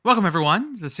Welcome,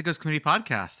 everyone, to the Sickos Committee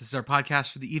podcast. This is our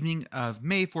podcast for the evening of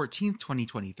May 14th,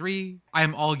 2023. I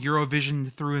am all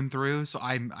Eurovision through and through, so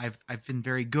I've been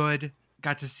very good.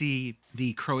 Got to see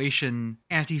the Croatian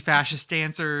anti-fascist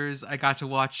dancers. I got to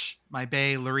watch my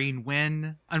bae, Loreen,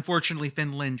 win. Unfortunately,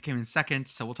 Finland came in second,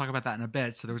 so we'll talk about that in a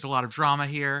bit. So there was a lot of drama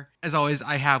here. As always,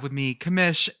 I have with me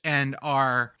Commish and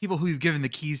our people who we've given the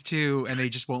keys to, and they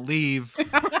just won't leave,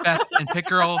 Beth and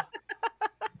PittGirl.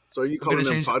 So are you calling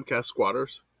them podcast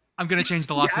squatters? I'm going to change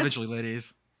the locks eventually,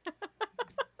 ladies.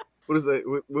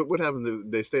 What happens if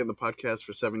they stay on the podcast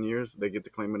for 7 years? They get to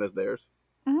claim it as theirs?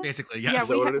 Mm-hmm. Basically, yes.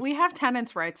 Yeah, we have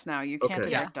tenants' rights now. You can't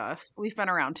evict us. We've been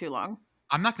around too long.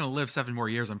 I'm not going to live 7 more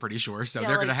years, I'm pretty sure. So they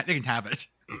can have it.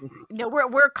 No,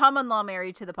 we're common law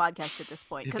married to the podcast at this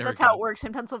point because that's how it works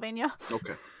in Pennsylvania.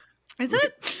 Okay. Is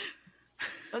it?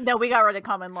 No, we got rid of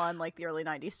common law in like the early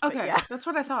 90s. Okay, yeah. that's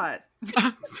what I thought.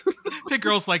 The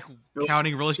girl's like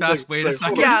counting really fast. Wait a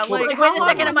second. Yeah, like wait a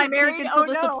second. Am I married until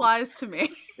this applies to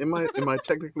me? Am I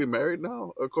technically married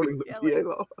now, according to PA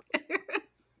law?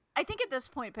 I think at this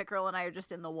point, PittGirl and I are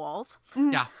just in the walls.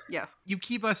 Yeah. Yes. You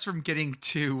keep us from getting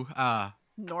to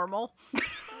normal.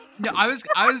 No, I was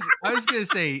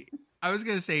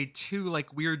gonna say two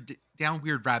like weird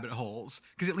rabbit holes,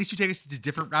 because at least you take us to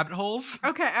different rabbit holes.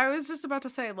 Okay, I was just about to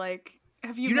say, like,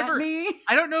 have you met me?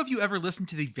 I don't know if you ever listened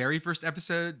to the very first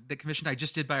episode that Commish and I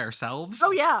just did by ourselves.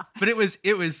 Oh yeah. But it was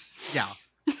yeah.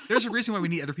 There's a reason why we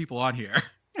need other people on here.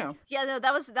 No. Yeah, no,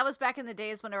 that was back in the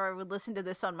days whenever I would listen to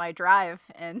this on my drive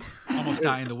and almost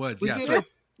die in the woods.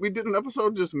 We did an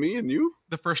episode just me and you.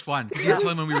 The first one, because you were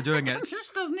telling when we were doing it.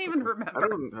 Just doesn't even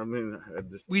remember.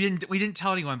 We didn't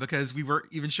tell anyone because we weren't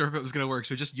even sure if it was going to work.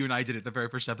 So just you and I did it the very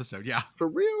first episode. Yeah. For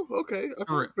real? Okay.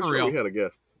 For sure real. We had a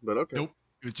guest, but okay. Nope.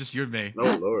 It was just you and me.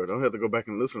 Oh Lord, I'll have to go back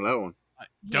and listen to that one.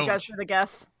 Don't. You guys were the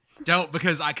guests. Don't,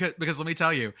 because let me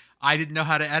tell you, I didn't know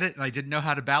how to edit and I didn't know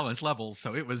how to balance levels,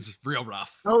 so it was real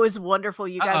rough. Oh, it was wonderful.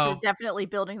 You guys were definitely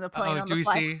building the plane on the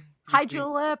fly. Hi,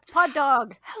 Julep. Pod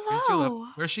dog. Hello.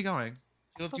 Where's she going?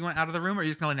 Julep, do you want out of the room, or are you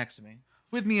just going to lie next to me?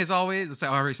 With me, as always. I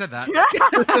already said that.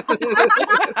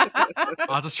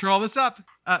 I'll just screw all this up.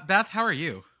 Beth, how are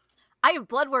you? I have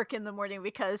blood work in the morning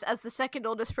because, as the second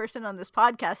oldest person on this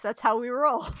podcast, that's how we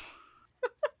roll.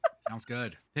 Sounds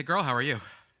good. Hey, girl, how are you?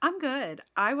 I'm good.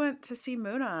 I went to see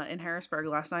Muna in Harrisburg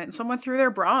last night, and someone threw their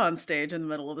bra on stage in the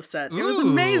middle of the set. It was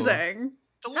amazing.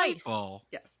 Delightful.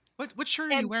 Yes. What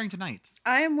shirt are you wearing tonight?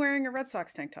 I am wearing a Red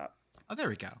Sox tank top. Oh, there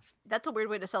we go. That's a weird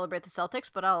way to celebrate the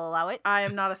Celtics, but I'll allow it. I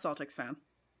am not a Celtics fan.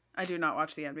 I do not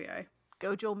watch the NBA.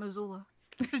 Go Joel Mazzulla.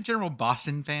 I'm a general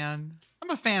Boston fan. I'm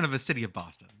a fan of the city of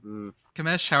Boston.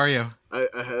 Commish, how are you? I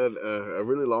had a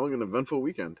really long and eventful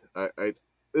weekend. It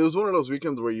was one of those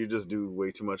weekends where you just do way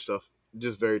too much stuff.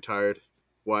 Just very tired.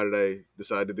 Why did I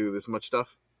decide to do this much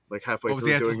stuff? Like halfway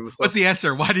through doing the stuff. What's the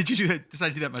answer? Why did you decide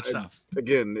to do that much stuff?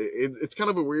 Again, it's kind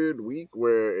of a weird week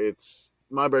where it's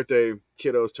my birthday,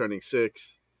 kiddo's turning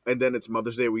 6, and then it's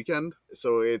Mother's Day weekend.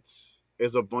 So it's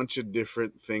a bunch of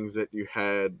different things that you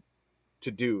had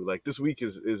to do. Like this week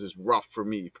is rough for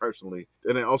me personally,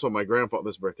 and then also my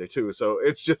grandfather's birthday too. So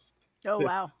it's just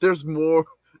there's more.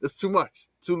 It's too much,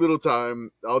 too little time,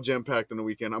 all jam-packed in the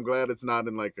weekend. I'm glad it's not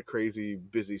in like a crazy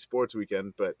busy sports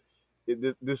weekend, but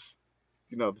this,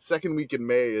 the second week in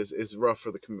May is rough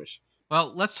for the Commish.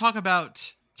 Well, let's talk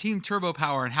about Team Turbo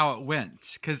Power and how it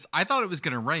went, because I thought it was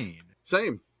going to rain.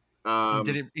 Same. You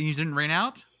didn't rain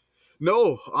out?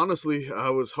 No, honestly, I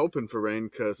was hoping for rain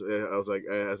because I was like,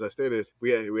 as I stated,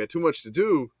 we had too much to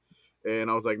do,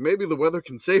 and I was like, maybe the weather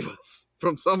can save us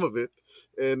from some of it.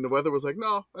 And the weather was like,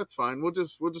 no, that's fine. We'll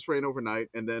just rain overnight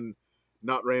and then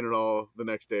not rain at all the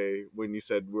next day when you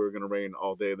said we were going to rain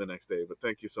all day the next day. But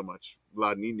thank you so much.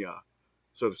 La Nina,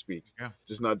 so to speak. Yeah.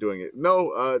 Just not doing it.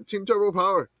 No, Team Turbo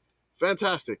Power.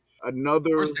 Fantastic.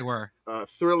 Another of course they were.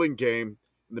 Thrilling game.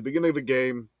 In the beginning of the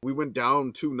game, we went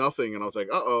down 2-0. And I was like,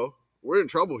 uh-oh, we're in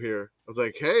trouble here. I was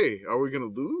like, hey, are we going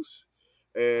to lose?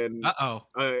 And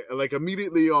I like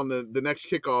immediately on the next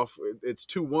kickoff, it's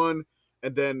 2-1.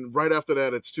 And then right after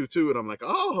that, it's 2-2, and I'm like,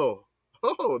 oh,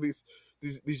 these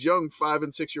young 5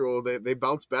 and 6 year old, they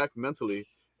bounce back mentally,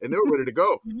 and they were ready to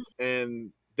go,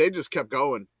 and they just kept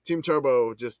going. Team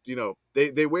Turbo just,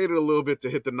 they waited a little bit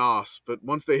to hit the nos, but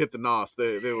once they hit the nos,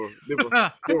 they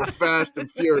were fast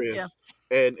and furious,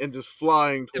 and just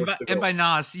flying towards the goal. And by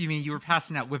nos, you mean you were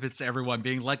passing out whippets to everyone,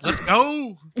 being like, "Let's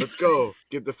go, let's go,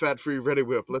 get the fat-free ready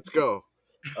whip, let's go."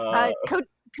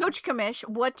 Coach Commish,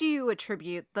 what do you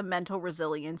attribute the mental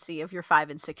resiliency of your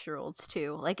 5 and 6 year olds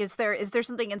to? Like, is there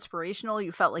something inspirational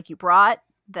you felt like you brought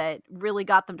that really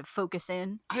got them to focus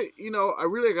in? I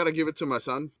really got to give it to my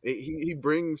son. He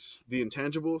brings the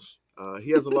intangibles.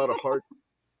 He has a lot of heart.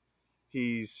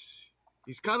 He's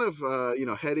kind of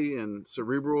heady and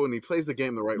cerebral, and he plays the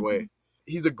game the right way.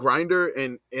 He's a grinder,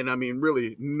 and I mean,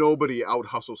 really, nobody out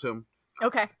hustles him.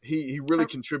 Okay. He really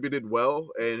contributed well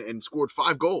and scored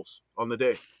 5 goals on the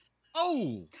day.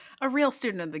 Oh, a real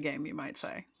student of the game, you might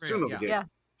say. Student of the game. Yeah.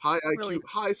 High IQ, really.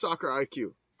 High soccer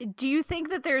IQ. Do you think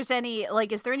that there's any,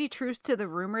 is there any truth to the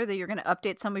rumor that you're going to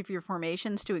update some of your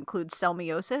formations to include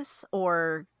Selmiosis,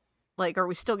 or are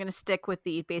we still going to stick with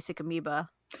the basic amoeba?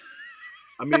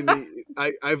 I mean,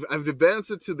 I've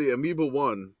advanced it to the amoeba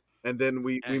 1, and then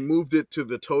we moved it to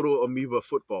the total amoeba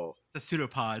football. The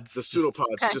pseudopods. The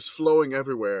pseudopods just flowing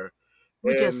everywhere.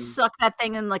 We just suck that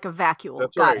thing in like a vacuole.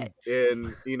 That's Got right. it.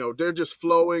 And, they're just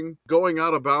flowing, going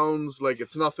out of bounds like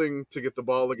it's nothing to get the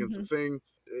ball against the thing.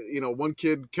 One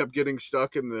kid kept getting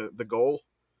stuck in the goal.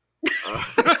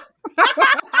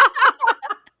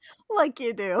 Like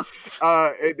you do.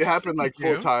 It happened like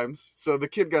 4 times. So the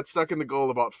kid got stuck in the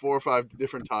goal about 4 or 5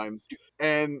 different times.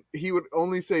 And he would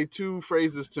only say 2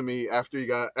 phrases to me after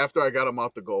I got him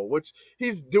out the goal, which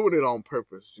he's doing it on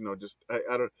purpose.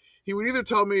 He would either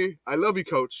tell me, "I love you,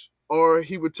 coach," or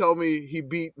he would tell me he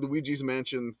beat Luigi's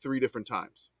Mansion 3 different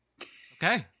times.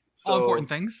 Okay. So, all important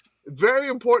things. Very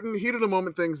important, heat of the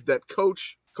moment things that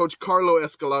Coach Carlo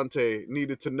Escalante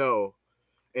needed to know.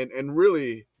 And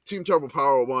really, Team Turbo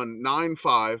Power won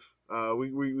 9-5.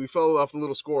 We fell off the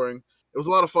little scoring. It was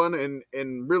a lot of fun,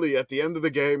 and really at the end of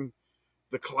the game,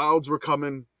 the clouds were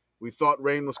coming. We thought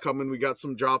rain was coming. We got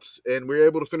some drops, and we were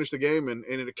able to finish the game, and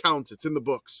it counts. It's in the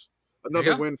books.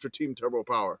 Another win for Team Turbo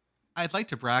Power. I'd like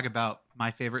to brag about my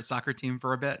favorite soccer team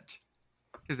for a bit,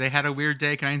 because they had a weird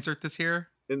day. Can I insert this here?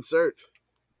 Insert.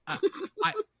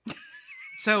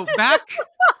 So back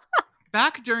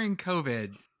during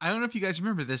COVID, I don't know if you guys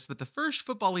remember this, but the first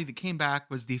football league that came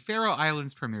back was the Faroe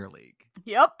Islands Premier League.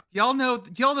 Yep. Do y'all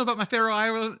know about my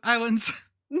Faroe Islands?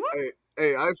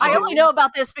 I only know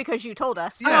about this because you told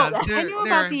us. Yeah, I knew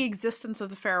about the existence of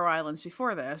the Faroe Islands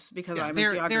before this because I'm a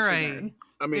geography nerd.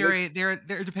 I mean, they're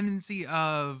a dependency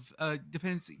of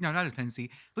dependency. No, not a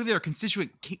dependency. I believe they're a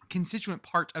constituent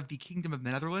part of the Kingdom of the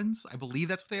Netherlands. I believe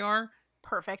that's what they are.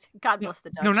 Perfect. God bless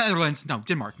the Dutch. No, not Netherlands. No,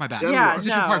 Denmark. My bad. Yeah,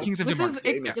 Part, Kings of this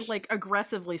Denmark. is like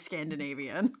aggressively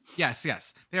Scandinavian. Yes.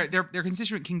 They're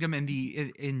constituent kingdom in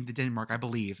the Denmark, I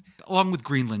believe, along with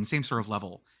Greenland, same sort of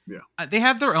level. Yeah, they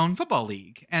have their own football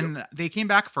league, and they came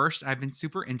back first. I've been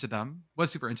super into them.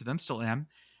 Still am,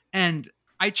 and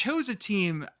I chose a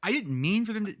team. I didn't mean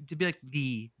for them to be like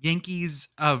the Yankees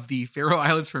of the Faroe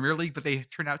Islands Premier League, but they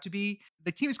turned out to be.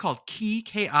 The team is called Ki.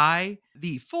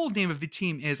 The full name of the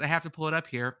team is, I have to pull it up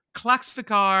here,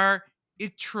 Klaksvikar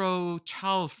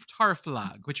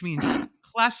Itrotarflag, which means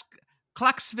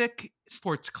Klaksvik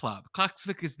Sports Club.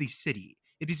 Klaksvik is the city.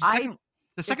 It is the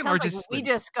second largest. Like we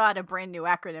just got a brand new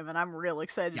acronym, and I'm real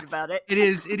excited about it. It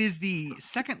is the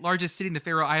second largest city in the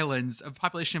Faroe Islands, of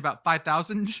population of about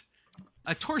 5,000.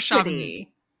 Tórshavn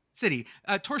city.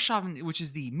 Tórshavn, which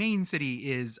is the main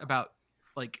city, is about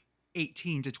like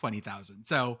 18 to 20,000.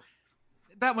 So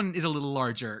that one is a little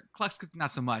larger. Klaksvik,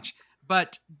 not so much.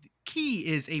 But Ki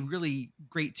is a really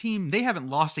great team. They haven't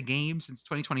lost a game since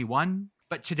 2021,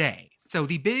 but today. So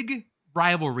the big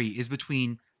rivalry is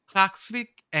between Klaksvik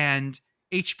and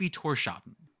HB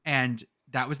Tórshavn. And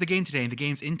that was the game today. And the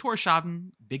game's in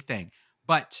Tórshavn. Big thing.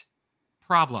 But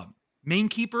problem. Main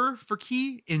keeper for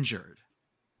Ki, injured.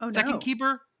 Oh, no. Second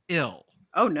keeper, ill.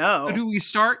 Oh, no. So do we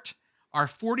start our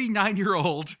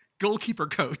 49-year-old goalkeeper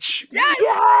coach?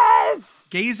 Yes!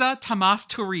 Geza Tamás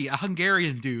Turi, a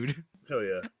Hungarian dude. Hell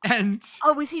yeah. And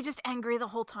was he just angry the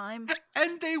whole time?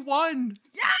 And they won.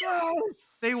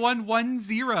 Yes! They won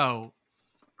 1-0.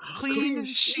 Clean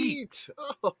sheet.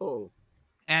 Oh.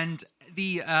 And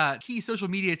the Ki social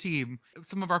media team,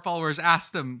 some of our followers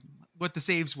asked them what the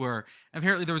saves were.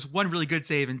 Apparently there was 1 really good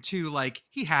save and 2 like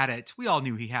he had it. We all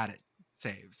knew he had it.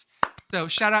 Saves. So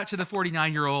shout out to the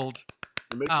 49-year-old.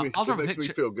 It makes me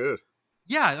feel good.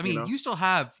 Yeah, I mean, you still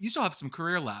have some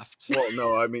career left. Well,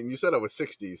 no, I mean, you said I was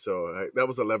 60, so that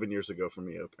was 11 years ago for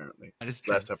me, apparently. That is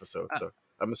true. Last episode, so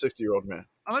I'm a 60-year-old man.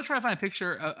 I'm going to try to find a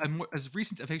picture, as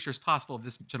recent a picture as possible of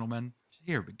this gentleman.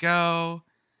 Here we go.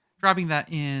 Dropping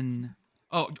that in.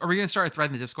 Oh, are we going to start a thread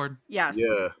in the Discord? Yes.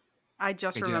 Yeah. I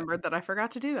just remembered that I forgot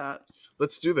to do that.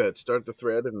 Let's do that. Start the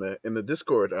thread in the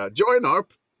Discord. Join our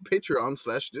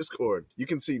Patreon/Discord. You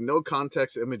can see no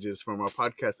context images from our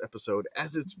podcast episode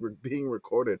as it's being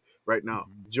recorded right now.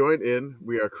 Join in.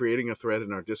 We are creating a thread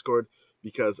in our Discord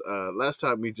because last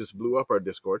time we just blew up our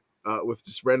Discord with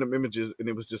just random images and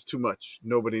it was just too much.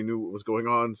 Nobody knew what was going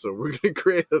on. So we're going to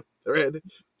create a thread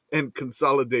and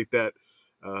consolidate that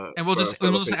And we'll just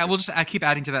keep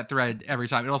adding to that thread every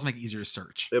time. It'll also make it easier to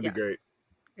search. It'd be great.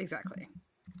 Exactly.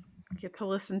 Get to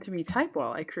listen to me type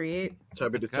while I create.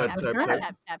 Type.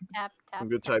 Tap, I'm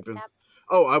good typing.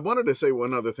 Oh, I wanted to say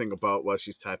one other thing about while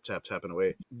she's tapping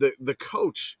away. The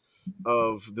coach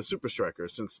of the Super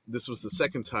Strikers, since this was the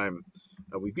second time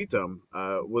we beat them,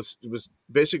 was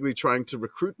basically trying to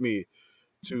recruit me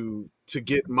to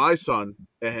get my son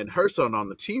and her son on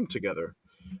the team together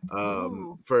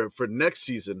for next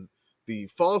season, the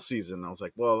fall season. I was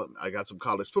like, well, I got some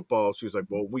college football. She was like,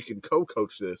 well, we can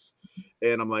co-coach this.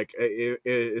 And I'm like,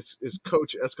 is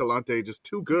Coach Escalante just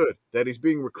too good that he's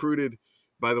being recruited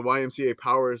by the YMCA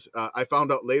powers? I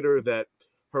found out later that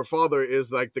her father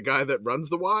is like the guy that runs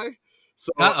the Y.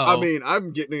 So, I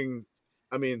mean,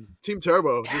 Team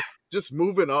Turbo just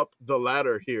moving up the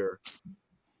ladder here.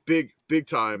 Big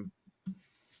time.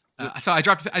 So I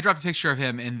dropped a picture of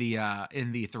him in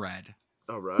the thread.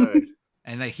 All right.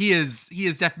 And he is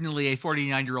definitely a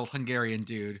 49-year-old Hungarian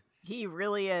dude. He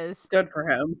really is. Good for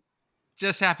him.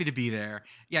 Just happy to be there.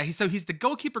 Yeah, he's the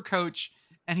goalkeeper coach,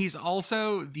 and he's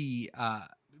also the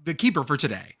keeper for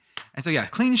today. And so yeah,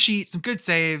 clean sheet, some good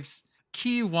saves.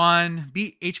 Key 1,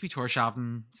 beat HP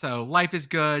Torshavn. So life is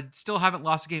good. Still haven't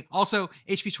lost a game. Also,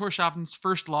 HP Torshavn's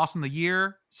first loss in the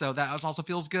year. So that also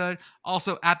feels good.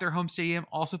 Also, at their home stadium,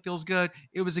 also feels good.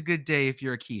 It was a good day if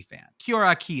you're a Key fan.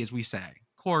 Kiora Key, as we say.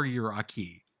 Kiora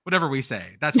Key. Whatever we say.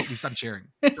 That's what I'm cheering.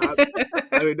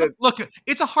 Look,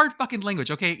 it's a hard fucking language,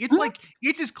 okay? It's like,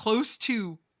 it's as close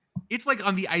to, it's like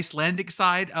on the Icelandic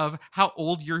side of how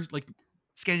old your like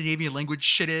Scandinavian language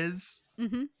shit is.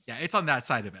 Mm-hmm. Yeah, it's on that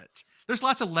side of it. There's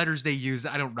lots of letters they use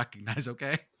that I don't recognize,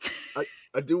 okay?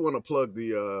 I do want to plug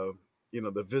the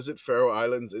the Visit Faroe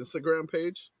Islands Instagram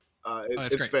page.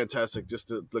 It's great. Fantastic just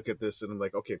to look at this and I'm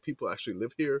like, okay, people actually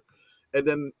live here. And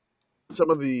then some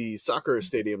of the soccer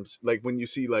stadiums, like when you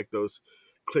see like those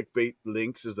clickbait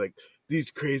links, is like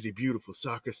these crazy beautiful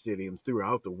soccer stadiums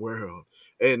throughout the world.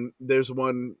 And there's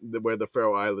one where the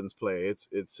Faroe Islands play.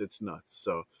 It's nuts.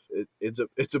 So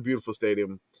it's a beautiful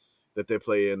stadium that they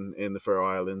play in the Faroe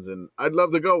Islands, and I'd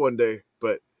love to go one day,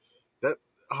 but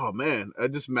oh man, I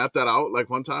just mapped that out like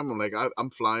one time. I'm like, I'm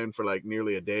flying for like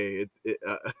nearly a day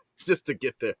just to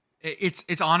get there.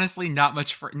 It's honestly not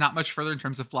much further in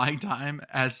terms of flying time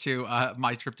as to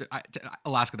my trip to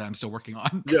Alaska that I'm still working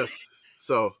on. Yes,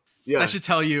 so yeah, that should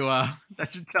tell you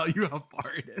how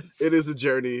far it is. It is a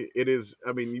journey. It is.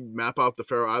 I mean, you map out the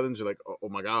Faroe Islands, you're like, oh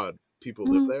my god, people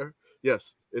live there.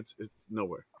 Yes, it's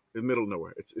nowhere. In the middle of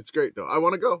nowhere. It's great though. I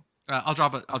want to go. I'll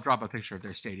drop a picture of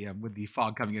their stadium with the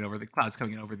fog coming in over the clouds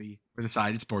coming in over the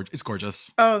side. It's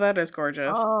gorgeous. Oh, that is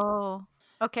gorgeous. Oh,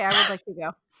 okay. I would like to go.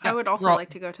 Yeah, I would also like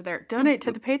to go to there. Donate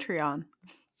to the Patreon,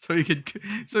 so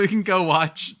you can go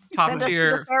watch top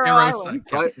tier buy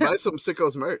some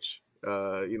Sickos merch.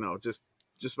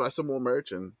 Just buy some more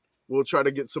merch and we'll try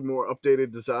to get some more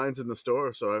updated designs in the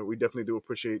store. So we definitely do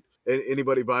appreciate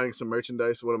anybody buying some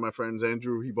merchandise. One of my friends,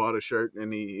 Andrew, he bought a shirt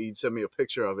and he sent me a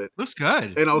picture of it. Looks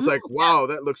good. And I was like, wow,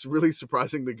 that looks really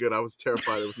surprisingly good. I was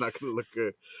terrified it was not going to look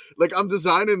good. Like I'm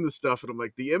designing this stuff and I'm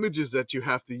like, the images that you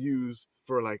have to use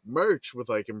for like merch with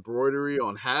like embroidery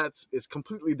on hats is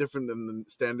completely different than the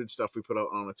standard stuff we put out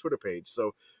on a Twitter page.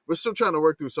 So we're still trying to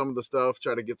work through some of the stuff,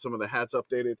 try to get some of the hats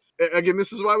updated. Again,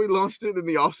 this is why we launched it in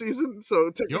the off season. So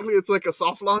technically it's like a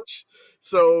soft launch.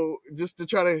 So just to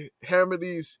try to hammer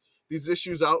these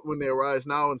issues out when they arise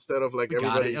now instead of like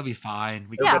everybody. It'll be fine.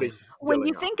 When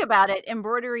you think about it,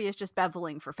 embroidery is just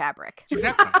beveling for fabric.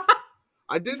 Exactly.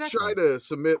 I did try to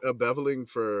submit a beveling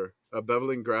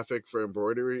graphic for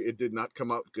embroidery. It did not come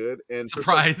out good. And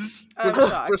surprise!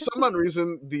 For some odd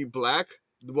reason, the black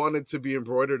wanted to be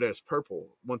embroidered as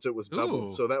purple once it was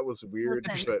beveled. Ooh. So that was weird.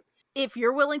 Listen, but if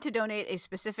you're willing to donate a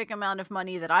specific amount of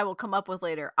money that I will come up with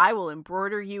later, I will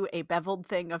embroider you a beveled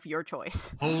thing of your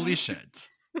choice. Holy shit!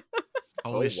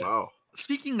 Holy shit! Wow.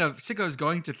 Speaking of sickos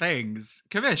going to things,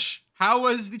 Commish, how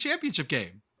was the championship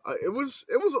game? It was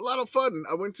a lot of fun.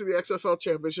 I went to the XFL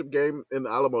championship game in the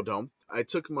Alamo Dome. I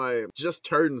took my just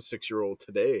turned 6-year-old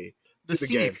today to the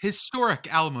game. Historic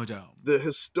Alamo Dome. The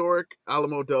historic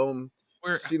Alamo Dome.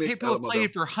 Where people have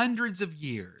played for hundreds of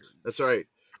years. That's right.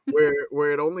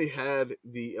 Where it only had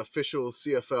the official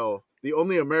CFL, the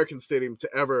only American stadium to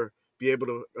ever be able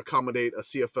to accommodate a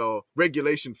CFL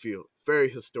regulation field. Very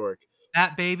historic.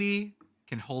 That baby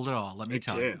can hold it all, let me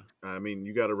tell you. I mean,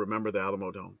 you got to remember the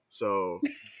Alamo Dome. So,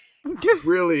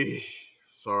 really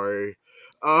sorry.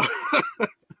 No,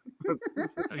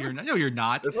 you're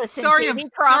not. Listen, sorry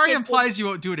implies you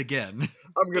won't do it again.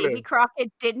 Davy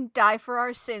Crockett didn't die for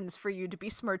our sins for you to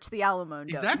besmirch the Alamo Dome.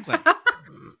 Exactly.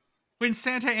 when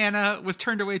Santa Ana was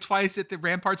turned away twice at the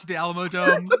ramparts of the Alamo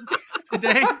Dome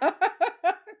today.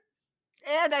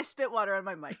 And I spit water on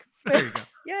my mic. There you go.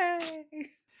 Yay!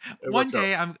 One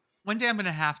day I'm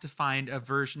gonna have to find a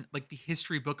version, like the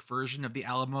history book version of the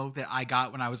Alamo that I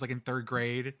got when I was like in 3rd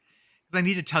grade. Because I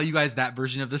need to tell you guys that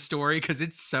version of the story because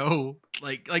it's so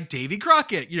like Davy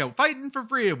Crockett, fighting for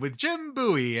freedom with Jim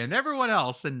Bowie and everyone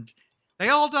else, and they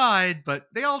all died, but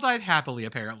they all died happily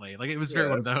apparently. Like it was very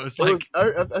one of those. Like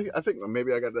I think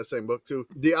maybe I got that same book too.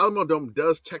 The Alamo Dome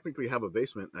does technically have a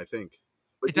basement, I think.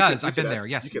 But it does. I've been there.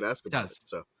 Yes, you could ask about it.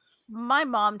 So. My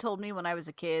mom told me when I was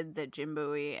a kid that Jim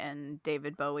Bowie and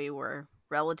David Bowie were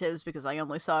relatives because I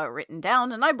only saw it written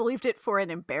down, and I believed it for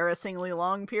an embarrassingly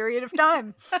long period of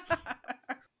time.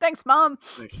 Thanks, Mom.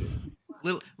 Thank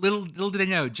you. Little did they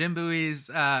know, Jim Bowie's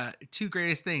 2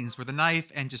 greatest things were the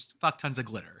knife and just fuck tons of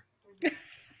glitter.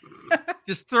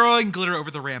 Just throwing glitter over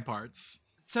the ramparts.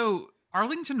 So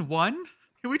Arlington won.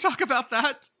 Can we talk about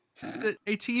that?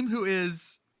 A team who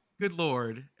is, good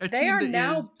Lord, they are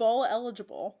now bowl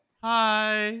eligible.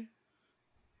 Hi.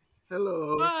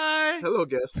 Hello. Hi. Hello,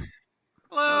 guest.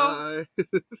 Hello.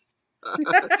 Hi.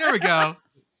 There we go.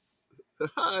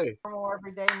 Hi. Normal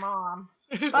everyday mom.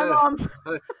 Bye, Mom.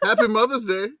 Happy Mother's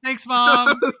Day. Thanks,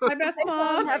 Mom. Hi, Beth,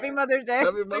 Mom. Happy Mother's Day.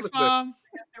 Happy Mother's Thanks, Mom.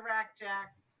 Get the rack,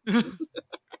 Jack.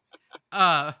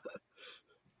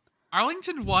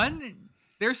 Arlington won.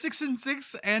 They're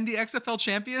 6-6 and the XFL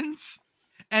champions.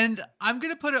 And I'm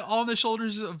going to put it all on the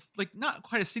shoulders of like not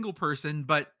quite a single person,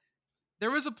 but there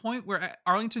was a point where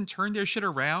Arlington turned their shit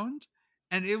around,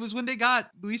 and it was when they got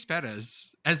Luis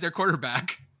Perez as their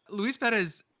quarterback. Luis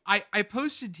Perez, I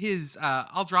posted his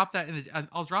I'll drop that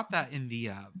in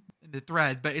the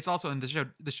thread, but it's also in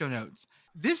the show notes.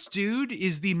 This dude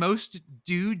is the most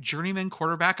journeyman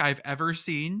quarterback I've ever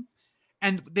seen.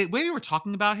 And the way we were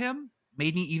talking about him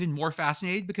made me even more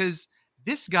fascinated because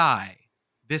this guy,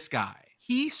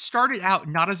 he started out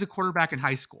not as a quarterback in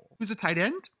high school. He was a tight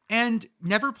end and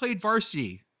never played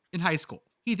varsity in high school.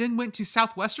 He then went to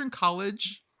Southwestern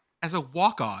College as a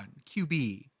walk-on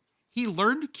QB. He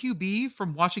learned QB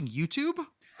from watching YouTube,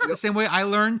 the same way I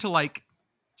learned to like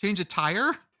change a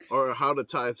tire. Or how to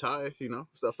tie a tie,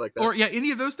 stuff like that. Or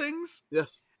any of those things.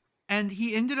 Yes. And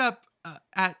he ended up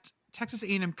at Texas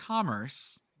A&M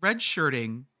Commerce,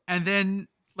 redshirting, and then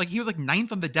he was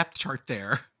 9th on the depth chart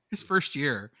there his first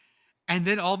year. And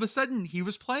then all of a sudden he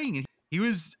was playing, and he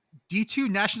was D2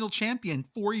 national champion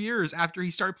 4 years after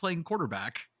he started playing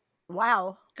quarterback.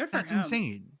 Wow. Good for him. That's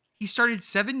insane. He started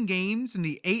 7 games in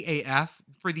the AAF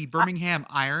for the Birmingham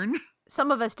Iron.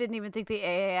 Some of us didn't even think the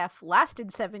AAF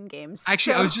lasted 7 games.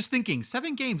 Actually, I was just thinking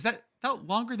 7 games. That felt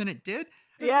longer than it did.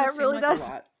 Yeah, it really does.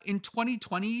 In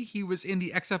 2020, he was in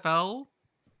the XFL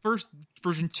first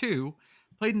version 2,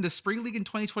 played in the Spring League in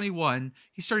 2021.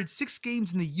 He started 6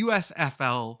 games in the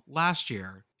USFL last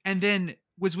year, and then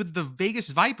was with the Vegas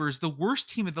Vipers, the worst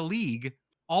team of the league,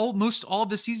 almost all of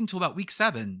the season until about week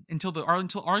 7, until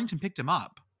Arlington picked him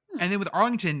up. And then with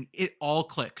Arlington, it all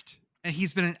clicked. And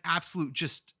he's been an absolute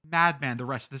just madman the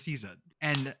rest of the season.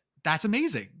 And that's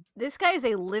amazing. This guy is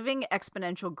a living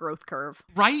exponential growth curve.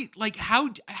 Right? Like how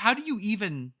do you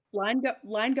even line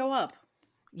go up?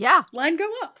 Yeah. Line go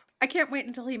up. I can't wait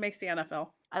until he makes the NFL.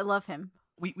 I love him.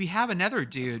 We have another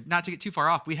dude, not to get too far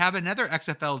off. We have another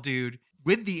XFL dude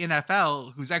with the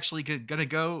NFL who's actually going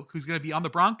to be on the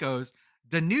Broncos.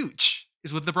 Danucci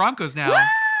is with the Broncos now. Woo!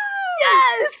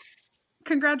 Yes!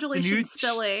 Congratulations,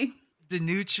 Philly.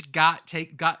 Danucci got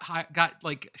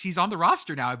he's on the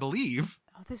roster now, I believe.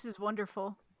 Oh, this is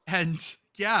wonderful. And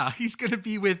yeah, he's going to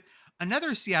be with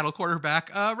another Seattle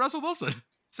quarterback, Russell Wilson.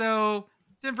 So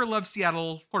Denver loves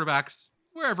Seattle quarterbacks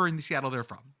wherever in Seattle they're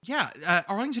from. Yeah,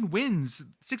 Arlington wins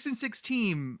 6-6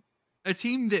 team, a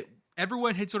team that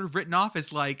everyone had sort of written off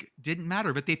as didn't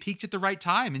matter, but they peaked at the right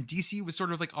time. And DC was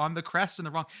sort of on the crest and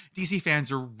the wrong. DC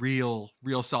fans are real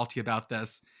salty about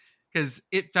this. Because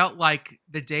it felt like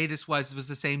the day this was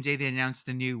the same day they announced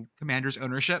the new Commanders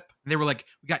ownership. And they were like,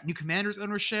 we got new Commanders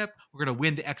ownership. We're going to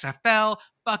win the XFL.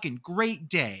 Fucking great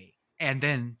day. And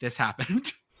then this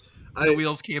happened. The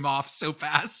wheels came off so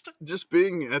fast. Just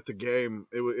being at the game,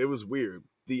 it was weird.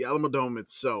 The Alamo Dome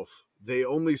itself, they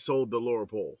only sold the lower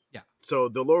bowl. Yeah. So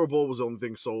the lower bowl was the only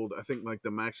thing sold. I think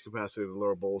the max capacity of the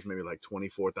lower bowl was maybe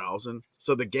 24,000.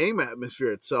 So the game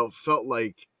atmosphere itself felt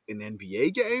like an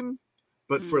NBA game,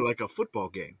 but for a football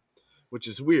game, which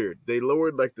is weird. They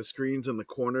lowered the screens in the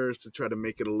corners to try to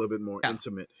make it a little bit more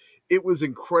intimate. It was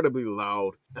incredibly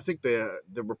loud. I think the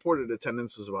reported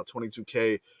attendance was about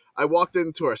 22K. I walked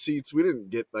into our seats. We didn't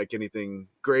get anything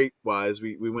great wise.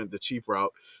 We went the cheap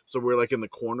route. So we're in the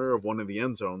corner of one of the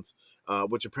end zones.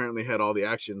 which apparently had all the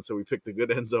action. So we picked the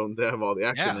good end zone to have all the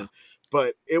action in.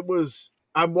 But it was,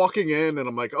 I'm walking in and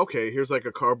I'm like, okay, here's like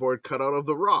a cardboard cutout of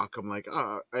The Rock. I'm like,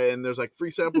 and there's like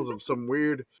free samples of some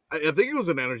weird, I think it was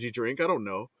an energy drink. I don't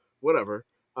know, whatever.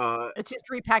 It's just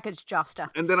repackaged Josta.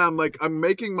 And then I'm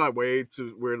making my way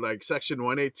to, we're like section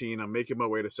 118. I'm making my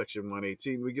way to section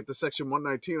 118. We get to section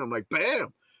 119. I'm like,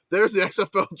 bam, there's the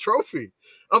XFL trophy.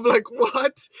 I'm like,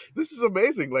 what? This is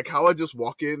amazing. Like how I just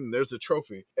walk in and there's a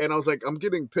trophy. And I was like, I'm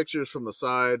getting pictures from the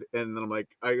side. And then I'm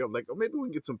like, oh, maybe we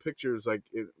can get some pictures like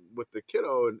with the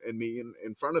kiddo and me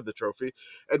in front of the trophy.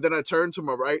 And then I turn to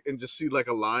my right and just see like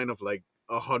a line of like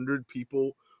 100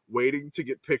 people waiting to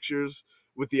get pictures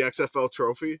with the XFL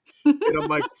trophy. And I'm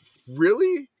like,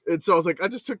 really? And so I was like, I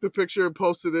just took the picture and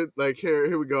posted it. Like,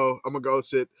 here we go. I'm going to go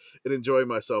sit and enjoy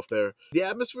myself there. The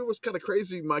atmosphere was kind of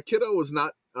crazy. My kiddo was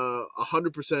not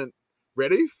 100%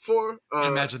 ready for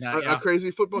a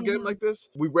crazy football game like this.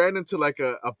 We ran into like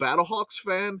a Battlehawks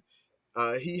fan.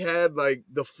 He had like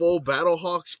the full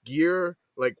Battlehawks gear,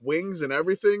 like wings and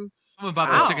everything. I'm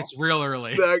about those tickets real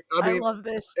early. Like, I love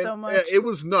this so much. It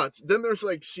was nuts. Then there's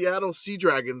like Seattle Sea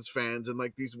Dragons fans and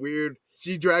like these weird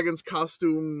Sea Dragons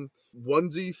costume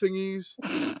onesie thingies.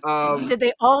 Did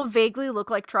they all vaguely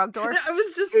look like Trogdor? I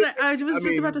was just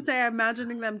about to say, I'm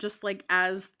imagining them just like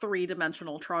as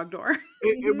 3-dimensional Trogdor.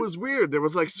 It was weird. There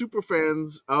was like super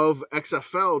fans of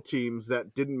XFL teams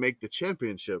that didn't make the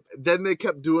championship. Then they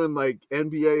kept doing like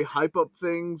NBA hype up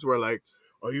things where like,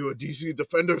 are you a DC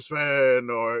Defenders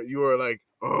fan? Or you were like,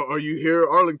 are you here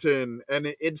Arlington? And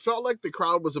it felt like the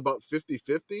crowd was about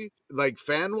 50-50, like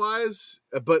fan-wise,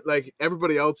 but like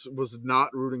everybody else was not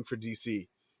rooting for DC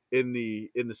in the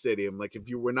stadium. Like if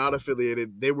you were not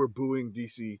affiliated, they were booing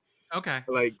DC. Okay.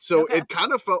 Like, so it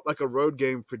kind of felt like a road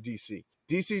game for DC.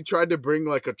 DC tried to bring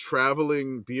like a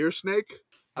traveling beer snake.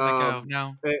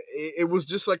 No. It was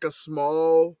just like a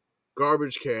small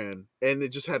garbage can and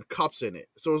it just had cups in it,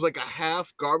 so it was like a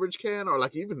half garbage can or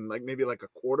like even like maybe like a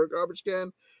quarter garbage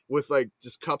can with like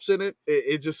just cups in it.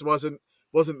 It just wasn't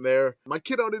there. My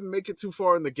kiddo didn't make it too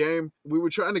far in the game. We were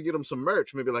trying to get him some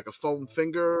merch, maybe like a foam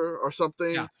finger or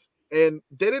something, and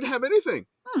they didn't have anything.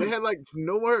 They had like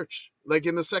no merch. Like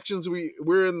in the sections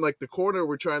we're in, like the corner,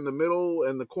 we're trying the middle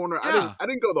and the corner. I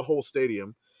didn't go the whole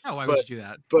stadium. No, why would you do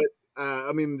that? But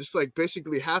I mean, just like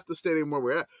basically half the stadium where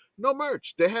we're at, no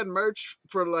merch. They had merch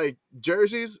for like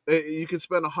jerseys. You could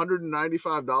spend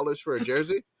 $195 for a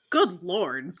jersey. Good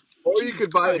Lord. Or you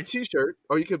could buy a t-shirt,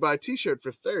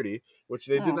 for $30, which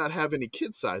they did not have any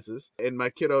kid sizes, and my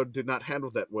kiddo did not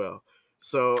handle that well.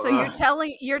 So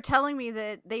you're telling me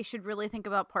that they should really think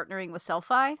about partnering with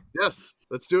Selfie? Yes,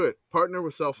 let's do it. Partner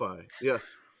with Selfie.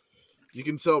 Yes. You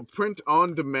can sell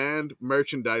print-on-demand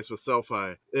merchandise with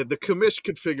Selfie. The Commish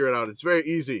could figure it out. It's very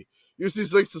easy. Use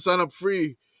these links to sign up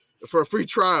free for a free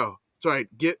trial. That's right.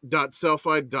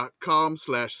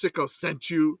 get.selfie.com/sicko sent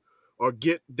you or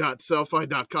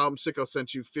get.selfie.com sicko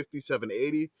sent you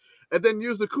 5780. And then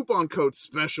use the coupon code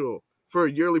SPECIAL for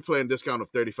a yearly plan discount of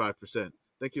 35%.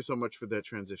 Thank you so much for that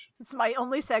transition. It's my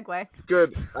only segue.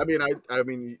 Good. I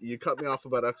mean, you cut me off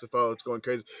about XFL. It's going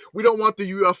crazy. We don't want the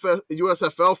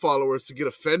USFL followers to get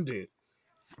offended.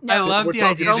 No. I love the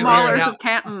idea. Go Maulers of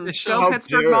Canton. Go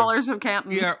Pittsburgh Maulers of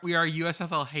Canton. We are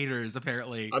USFL haters,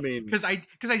 apparently. I mean, because I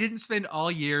didn't spend all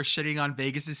year shitting on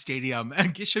Vegas' stadium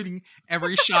and shooting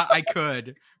every shot I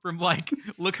could from like,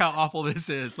 look how awful this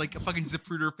is, like a fucking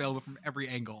Zapruder film from every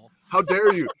angle. How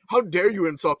dare you? How dare you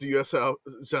insult the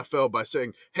USFL by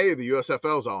saying, "Hey, the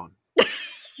USFL's on." I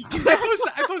post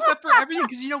that for everything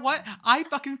because you know what? I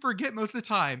fucking forget most of the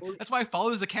time. That's why I follow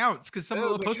those accounts because someone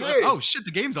will post like, "Oh shit,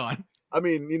 the game's on." I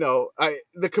mean, you know,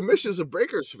 the Commish is a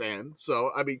Breakers fan,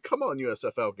 so I mean, come on,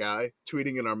 USFL guy,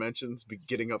 tweeting in our mentions,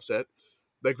 getting upset.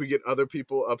 Like we get other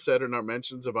people upset in our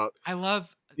mentions about. I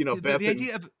love Beth the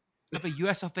idea of a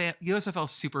USFL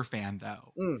super fan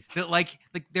though. That like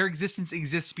their existence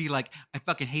exists to be like, I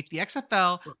fucking hate the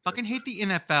XFL, fucking hate the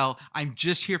NFL. I'm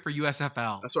just here for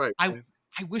USFL. That's right. I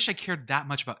wish I cared that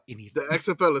much about anything. The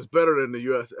XFL is better than the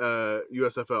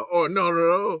USFL. Oh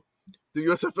no. The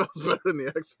USFL is better than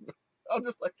the XFL. I'm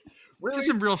just like, really? This is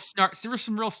some real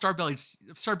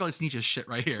Starbelly Sneeches shit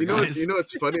right here. You know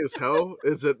what's funny as hell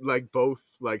is that like both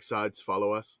like sides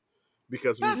follow us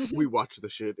because we watch the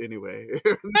shit anyway.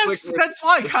 That's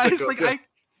why, guys. Holy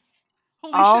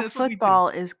all shit, football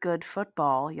is good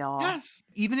football, y'all. Yes,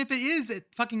 even if it is at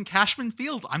fucking Cashman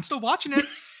Field, I'm still watching it.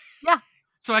 Yeah.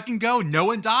 So I can go, no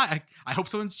one die. I hope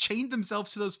someone's chained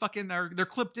themselves to those fucking, they're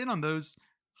clipped in on those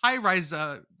high-rise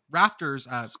rafters,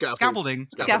 scaffolding.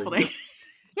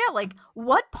 Yeah, like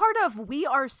what part of We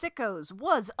Are Sickos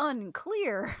was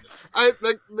unclear? I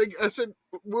said,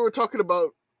 we were talking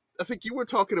about. I think you were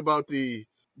talking about the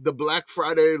Black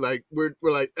Friday. Like we're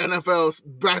like NFL's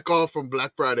back off from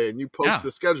Black Friday, and you post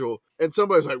the schedule, and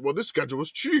somebody's like, "Well, this schedule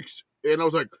is cheeks," and I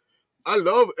was like, "I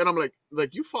love," and I'm like,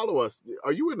 you follow us?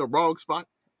 Are you in the wrong spot?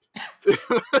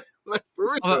 Like,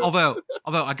 for real. Although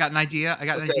I got an idea. I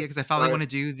got an idea because I finally want to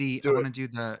do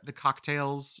the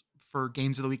cocktails for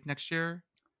games of the week next year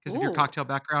because of your cocktail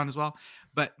background as well.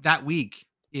 But that week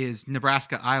is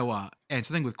Nebraska, Iowa, and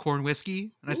something with corn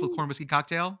whiskey, a nice little corn whiskey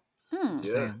cocktail.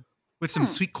 Just saying. With some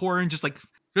sweet corn, just like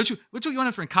what you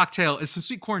want for a cocktail is some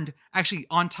sweet corn actually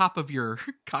on top of your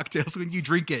cocktail. So when you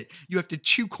drink it, you have to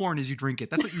chew corn as you drink it.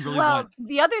 That's what you really want.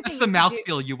 The other that's thing the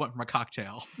mouthfeel you want from a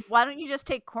cocktail. Why don't you just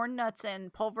take corn nuts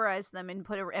and pulverize them and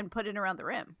put it around the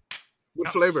rim? What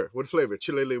flavor?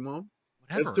 Chile limon?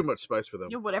 Whatever. That's too much spice for them.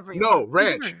 Yeah, whatever. You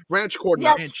want. Ranch corn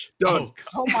nuts. Done.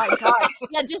 Oh my god!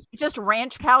 Yeah, just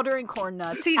ranch powder and corn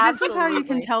nuts. See, Absolutely. This is how you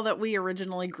can tell that we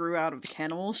originally grew out of the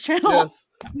Cannibals channel. Yes.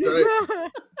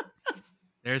 Right.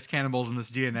 There's cannibals in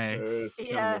this DNA. There's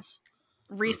cannibals.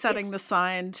 Resetting the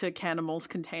sign to Cannibals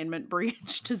containment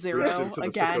breach to 0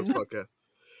 again.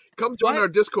 Come join our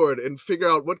Discord and figure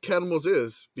out what Cannibals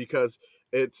is, because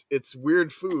it's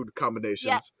weird food combinations.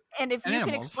 Yeah, and if you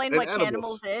can explain what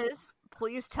Cannibals is,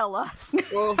 please tell us.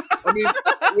 Well, I mean,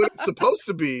 what it's supposed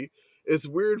to be is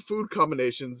weird food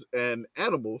combinations and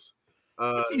animals.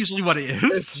 That's usually what it is.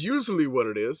 It's usually what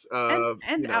it is. And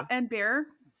beer.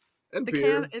 And the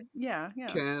beer. Can,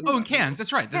 Can. Oh, and cans.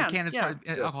 That's right. The can is part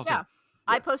of alcohol. Yeah.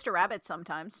 I post a rabbit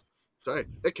sometimes. Sorry,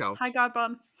 it counts. Hi,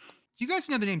 Godbun. Do you guys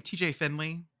know the name TJ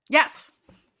Finley? Yes.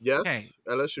 Yes. Okay.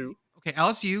 LSU. Okay,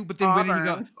 LSU. But then where did he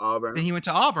go? Auburn. Then he went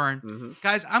to Auburn. Mm-hmm.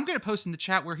 Guys, I'm going to post in the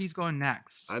chat where he's going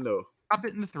next. I know. Drop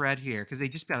it in the thread here because they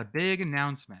just got a big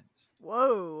announcement.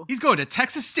 Whoa. He's going to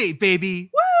Texas State,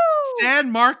 baby. Woo!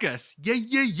 San Marcos.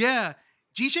 Yeah.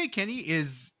 GJ Kenny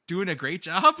is doing a great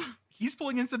job. He's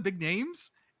pulling in some big names,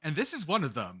 and this is one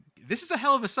of them. This is a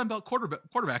hell of a Sunbelt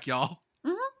quarterback, y'all.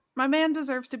 Mm-hmm. My man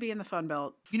deserves to be in the Fun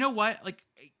Belt. You know what? Like,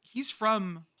 he's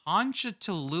from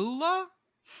Ponchatoula?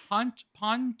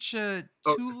 Ponchatoula?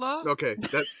 Oh, okay,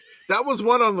 that was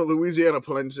one on the Louisiana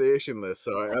pronunciation list.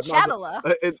 So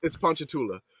it's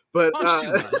Ponchatoula. But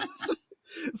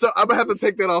so I'm gonna have to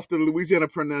take that off the Louisiana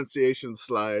pronunciation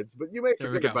slides. But you may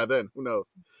forget it by then. Who knows?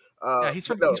 He's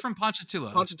from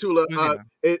Ponchatoula. Ponchatoula.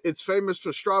 It's famous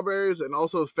for strawberries and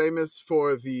also famous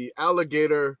for the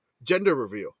alligator gender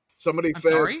reveal. Somebody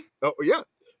fed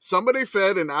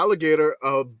an alligator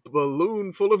a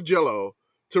balloon full of Jello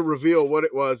to reveal what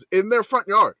it was in their front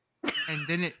yard. And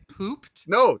then it pooped?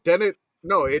 No, it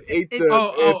ate the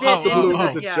balloon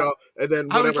with the jaw, and then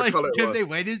whatever color it was. They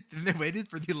waited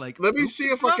for the Let me see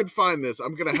if I can find this.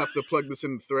 I'm gonna have to plug this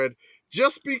in the thread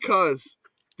just because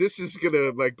this is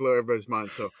gonna blow everybody's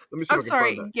mind. So let me see if I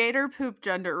can find that. Gator poop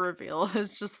gender reveal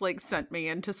has just sent me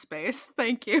into space.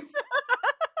 Thank you.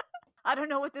 I don't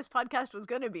know what this podcast was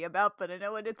going to be about, but I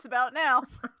know what it's about now.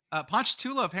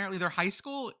 Ponchatoula, apparently their high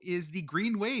school is the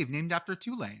Green Wave, named after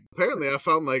Tulane. Apparently I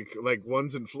found like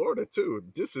ones in Florida too.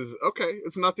 This is okay.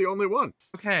 It's not the only one.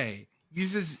 Okay.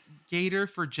 Uses Gator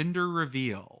for gender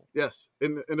reveal. Yes,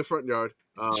 in the front yard.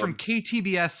 It's from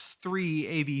KTBS 3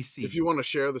 ABC. If you want to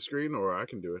share the screen, or I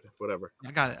can do it, whatever.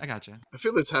 I got it. I got you. I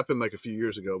feel this happened a few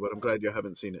years ago, but I'm glad you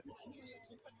haven't seen it.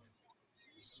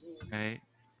 Okay.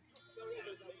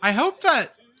 I hope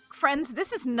that... Friends,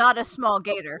 this is not a small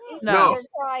gator. No. You're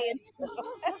crying. It's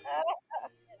okay.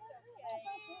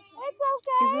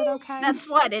 Is it okay? That's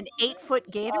what, an 8-foot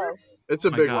gator? It's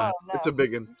a big one. No. It's a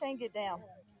big one. You can't get down.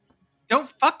 Don't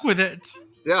fuck with it.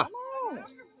 Yeah.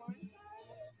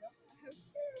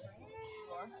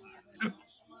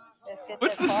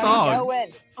 What's the song?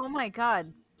 Going. Oh my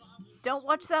god. Don't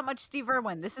watch that much Steve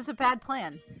Irwin. This is a bad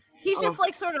plan. He's just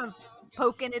sort of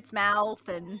poking its mouth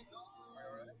and...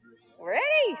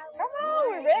 Ready? Come on,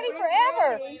 we're ready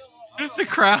forever.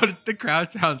 The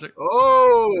crowd sounds like...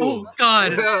 Oh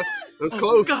God. Yeah, that's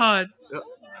close. Oh God. Yeah.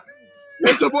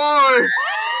 It's a boy.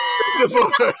 It's a boy.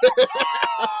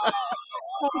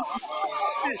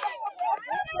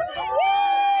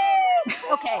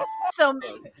 Okay, so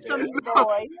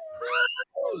boy.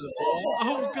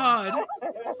 Oh God.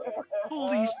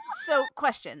 Holy. So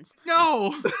questions.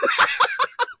 No.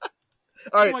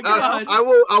 All right,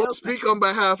 I will speak on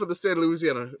behalf of the state of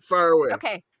Louisiana. Fire away.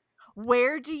 Okay,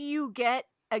 where do you get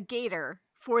a gator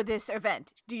for this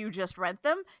event? Do you just rent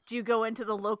them? Do you go into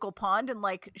the local pond and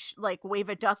wave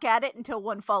a duck at it until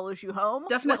one follows you home?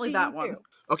 Definitely that one.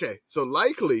 Okay, so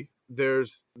likely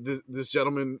there's this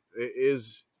gentleman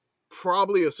is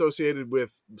probably associated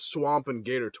with swamp and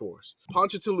gator tours.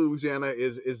 Ponchatoula, Louisiana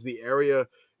is the area,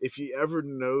 if you ever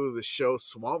know the show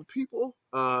Swamp People,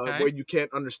 where you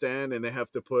can't understand and they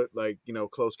have to put like,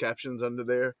 closed captions under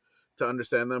there to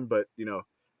understand them. But,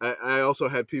 I also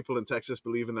had people in Texas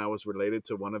believing that I was related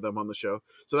to one of them on the show.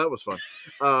 So that was fun.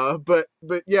 But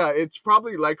yeah, it's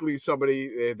probably likely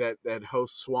somebody that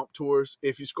hosts swamp tours.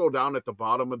 If you scroll down at the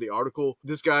bottom of the article,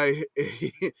 this guy,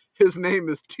 his name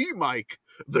is T-Mike,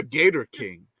 the Gator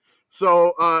King.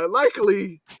 So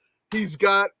likely he's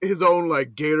got his own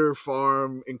like gator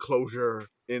farm enclosure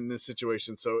in this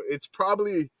situation. So it's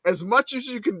probably, as much as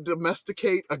you can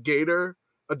domesticate a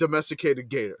domesticated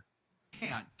gator.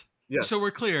 Can't. Yes. So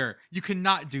we're clear. You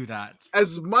cannot do that.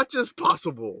 As much as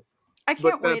possible. I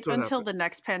can't wait until the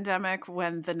next pandemic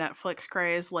when the Netflix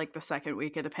craze, like the second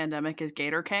week of the pandemic, is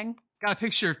Gator King. Got a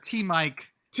picture of T-Mike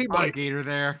on a gator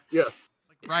there. Yes.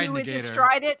 Like who is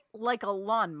astride it like a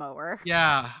lawnmower.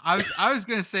 Yeah. I was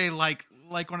going to say like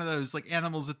one of those like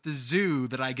animals at the zoo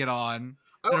that I get on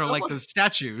that are like those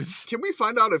statues. Can we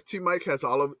find out if T-Mike has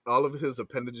all of his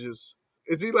appendages?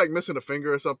 Is he like missing a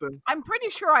finger or something? I'm pretty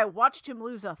sure I watched him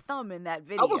lose a thumb in that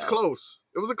video. I was close.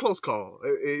 It was a close call.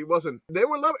 It wasn't. They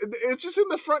were loving. It's just in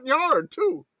the front yard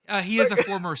too. He is a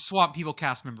former Swamp People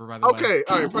cast member, by the way. Okay,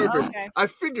 all right, perfect. Okay. I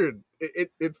figured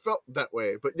it felt that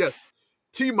way, but yes,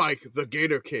 T-Mike, the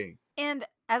Gator King. And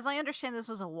as I understand, this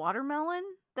was a watermelon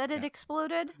that had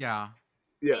exploded. Yeah.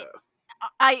 Yeah.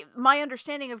 My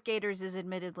understanding of gators is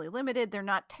admittedly limited. They're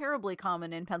not terribly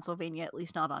common in Pennsylvania, at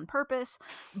least not on purpose.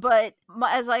 But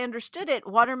as I understood it,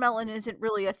 watermelon isn't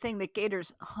really a thing that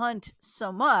gators hunt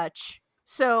so much.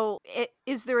 So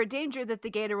is there a danger that the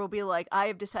gator will be like, I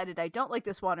have decided I don't like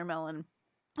this watermelon,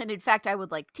 and in fact, I would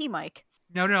like T-Mike?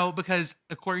 No, because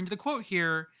according to the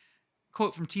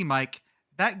quote from T-Mike,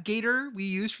 that gator we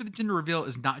use for the gender reveal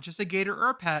is not just a gator or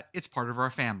a pet, it's part of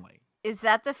our family. Is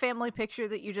that the family picture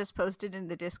that you just posted in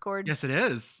the Discord? Yes, it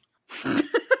is.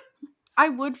 I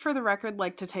would, for the record,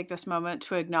 like to take this moment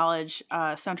to acknowledge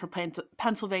Central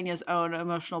Pennsylvania's own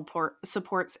emotional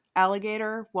supports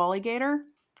alligator, Walligator,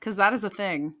 because that is a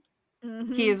thing.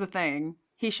 Mm-hmm. He is a thing.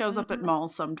 He shows up at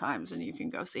malls sometimes, and you can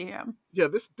go see him. Yeah,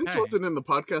 this wasn't in the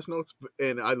podcast notes,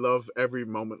 and I love every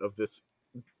moment of this.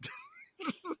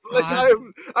 Like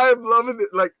I am loving it.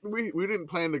 Like we didn't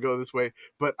plan to go this way,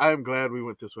 but I am glad we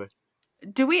went this way.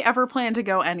 Do we ever plan to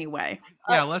go anyway?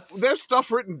 Yeah, there's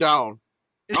stuff written down.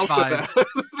 I'll say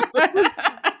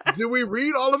that. Do we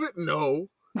read all of it? No,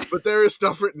 but there is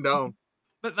stuff written down.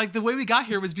 But like the way we got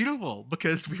here was beautiful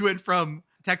because we went from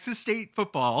Texas State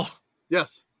football,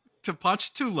 yes, to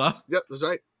Ponchatoula. Yep, that's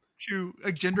right. To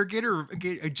a gender gator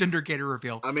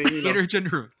reveal. I mean, gator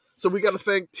gender. So we got to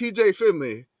thank TJ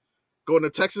Finley going to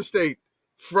Texas State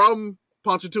from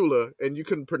Ponchatoula, and you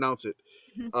couldn't pronounce it.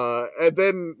 And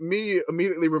then me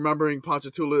immediately remembering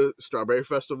Ponchatoula Strawberry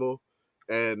Festival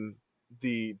and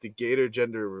the Gator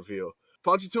gender reveal.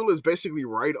 Ponchatoula is basically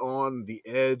right on the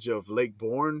edge of Lake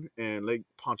Bourne and Lake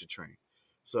Pontchartrain.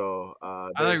 So I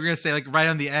thought you were gonna say like right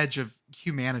on the edge of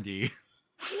humanity.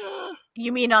 Yeah.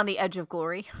 You mean on the edge of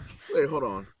glory? Wait, hold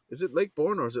on. Is it Lake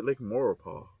Bourne or is it Lake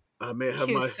Maurepas? I may have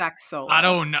I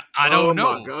don't know. Oh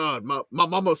my God, my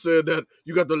mama said that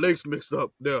you got the lakes mixed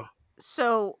up there.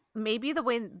 So maybe the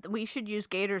way we should use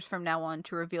gators from now on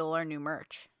to reveal our new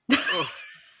merch.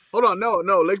 Hold on,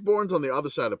 no, Lake Bourne's on the other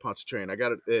side of Pontchartrain. I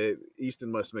got it east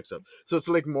and west mixed up. So it's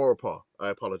Lake Maurepas. I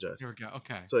apologize. Here we go.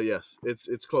 Okay. So yes,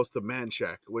 it's close to Man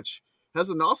Shack, which has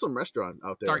an awesome restaurant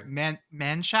out there. Sorry,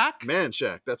 Man Shack? Man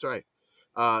Shack, that's right.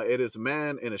 It is a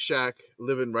man in a shack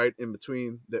living right in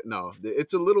between.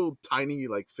 It's a little tiny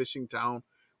like fishing town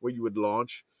where you would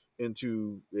launch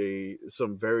into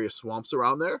some various swamps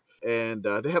around there. And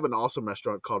they have an awesome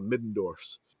restaurant called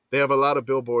Middendorf's. They have a lot of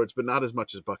billboards, but not as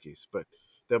much as Buc-ee's. But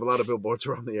they have a lot of billboards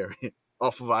around the area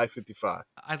off of I-55.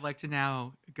 I'd like to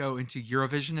now go into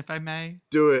Eurovision, if I may.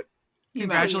 Do it.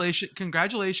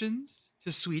 Congratulations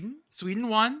to Sweden. Sweden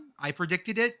won. I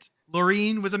predicted it.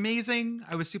 Loreen was amazing.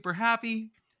 I was super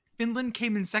happy. Finland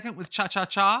came in second with Cha Cha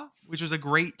Cha, which was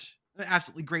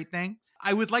absolutely great thing.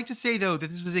 I would like to say, though, that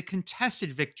this was a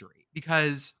contested victory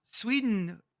because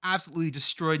Sweden absolutely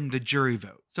destroyed the jury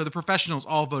vote. So the professionals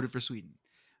all voted for Sweden.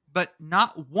 But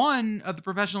not one of the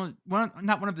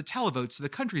televotes, so the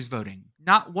country's voting,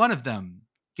 not one of them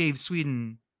gave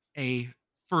Sweden a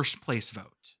first place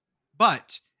vote.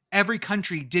 But every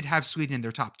country did have Sweden in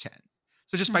their top 10.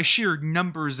 So just by sheer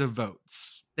numbers of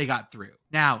votes, they got through.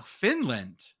 Now,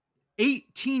 Finland,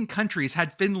 18 countries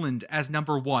had Finland as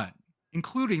number one,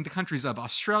 including the countries of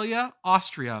Australia,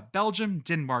 Austria, Belgium,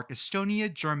 Denmark,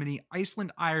 Estonia, Germany,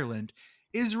 Iceland, Ireland,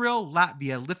 Israel,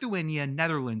 Latvia, Lithuania,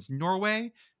 Netherlands,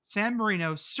 Norway, San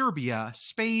Marino, Serbia,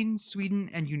 Spain, Sweden,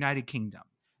 and United Kingdom.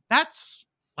 That's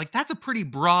a pretty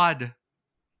broad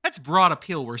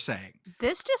appeal, we're saying.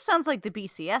 This just sounds like the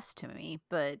BCS to me,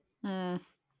 but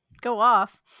go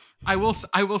off. I will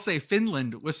say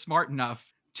Finland was smart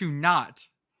enough to not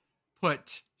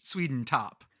put Sweden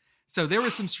top. So there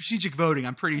was some strategic voting,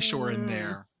 I'm pretty sure, in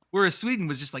there. Whereas Sweden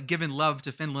was just like giving love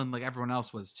to Finland like everyone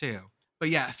else was too. But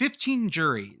yeah, 15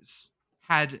 juries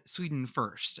had Sweden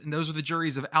first. And those were the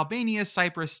juries of Albania,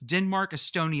 Cyprus, Denmark,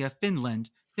 Estonia,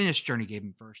 Finland. Finnish journey gave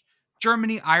them first.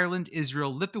 Germany, Ireland,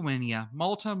 Israel, Lithuania,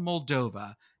 Malta,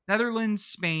 Moldova, Netherlands,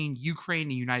 Spain, Ukraine,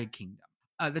 and United Kingdom.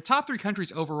 The top 3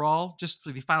 countries overall, just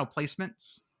for the final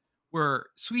placements,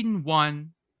 were Sweden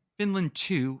 1, Finland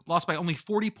 2, lost by only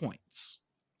 40 points.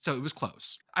 So it was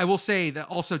close. I will say that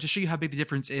also to show you how big the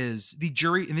difference is,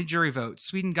 in the jury vote,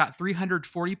 Sweden got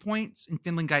 340 points and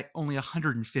Finland got only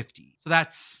 150. So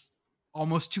that's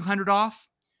almost 200 off.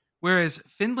 Whereas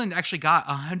Finland actually got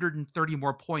 130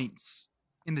 more points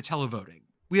in the televoting.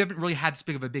 We haven't really had this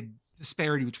big of a big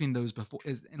disparity between those before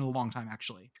in a long time,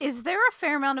 actually. Is there a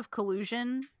fair amount of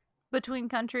collusion between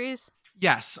countries?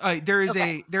 Yes, there is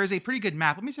a pretty good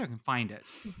map. Let me see if I can find it.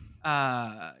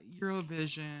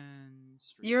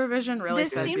 Eurovision really.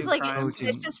 This seems like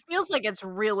it just feels like it's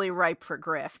really ripe for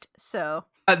grift. So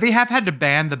they have had to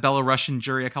ban the Belarusian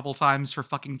jury a couple times for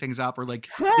fucking things up or like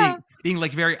being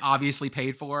like very obviously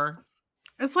paid for.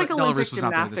 It's like Olympic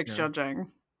gymnastics judging.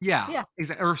 Yeah,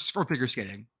 exactly. Or figure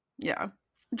skating. Yeah.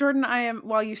 Jordan,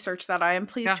 while you search that, I am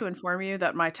pleased to inform you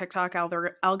that my TikTok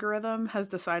algorithm has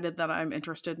decided that I'm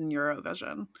interested in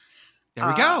Eurovision. There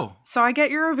we go. So I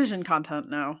get Eurovision content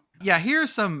now. Yeah,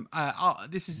 here's some.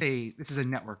 This is a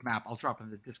network map. I'll drop in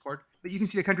the Discord, but you can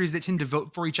see the countries that tend to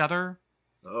vote for each other.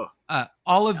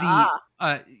 All of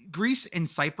the Greece and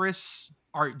Cyprus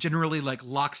are generally like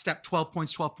lockstep 12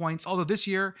 points. Although this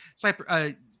year,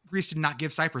 Greece did not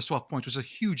give Cyprus 12 points, which is a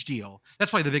huge deal.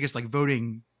 That's probably the biggest like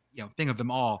voting thing of them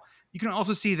all. You can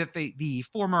also see that the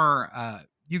former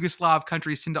Yugoslav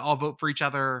countries tend to all vote for each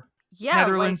other. Yeah,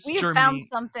 Netherlands, like Germany.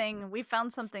 We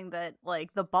found something that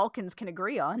like the Balkans can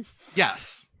agree on.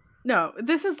 Yes. No,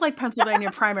 this is like Pennsylvania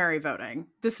primary voting.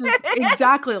 This is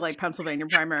exactly like Pennsylvania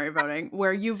primary voting,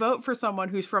 where you vote for someone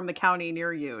who's from the county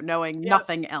near you, knowing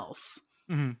nothing else.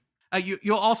 Mm-hmm.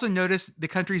 You'll also notice the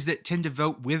countries that tend to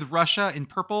vote with Russia in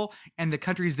purple and the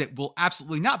countries that will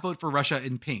absolutely not vote for Russia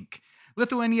in pink.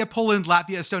 Lithuania, Poland,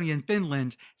 Latvia, Estonia, and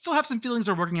Finland still have some feelings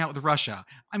they're working out with Russia.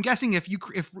 I'm guessing if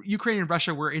Ukraine and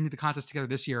Russia were into the contest together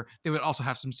this year, they would also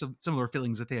have some similar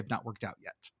feelings that they have not worked out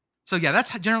yet. So yeah,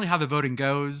 that's generally how the voting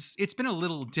goes. It's been a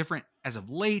little different as of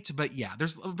late, but yeah,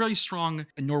 there's a very strong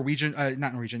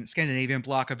Scandinavian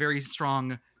bloc, a very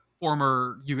strong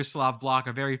former Yugoslav bloc,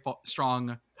 a very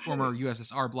strong former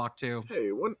USSR bloc too. Hey,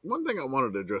 one thing I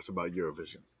wanted to address about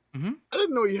Eurovision. Mm-hmm. I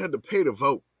didn't know you had to pay to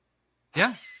vote.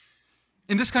 Yeah.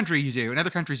 In this country, you do. In other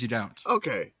countries, you don't.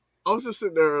 Okay. I was just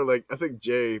sitting there, like, I think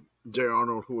Jay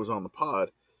Arnold, who was on the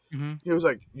pod, he was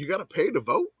like, you got to pay to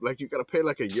vote? Like, you got to pay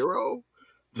like €1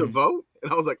 to vote?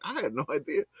 And I was like, I had no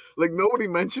idea. Like, nobody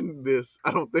mentioned this,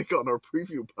 I don't think, on our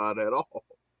preview pod at all.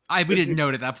 We didn't know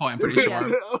it at that point, I'm pretty sure. I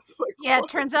was like, it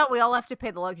turns out we all have to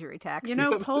pay the luxury tax. You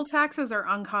know, poll taxes are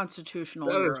unconstitutional.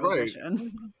 That is right.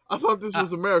 I thought this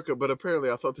was America, but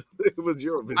apparently I thought it was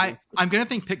Eurovision. I'm going to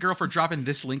thank PittGirl for dropping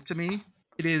this link to me.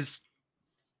 It is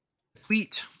a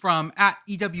tweet from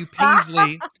 @EW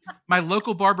Paisley. My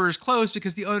local barber is closed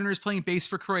because the owner is playing bass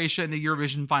for Croatia in the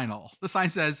Eurovision final. The sign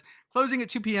says, closing at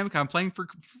 2 p.m. because I'm playing for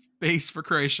bass for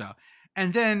Croatia.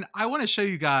 And then I want to show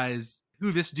you guys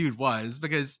who this dude was,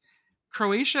 because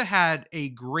Croatia had a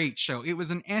great show. It was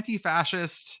an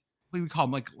anti-fascist, what do we call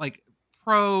them? Like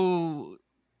pro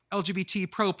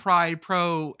LGBT, pro pride,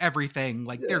 pro everything.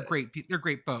 Like they're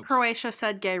great folks. Croatia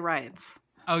said gay rights.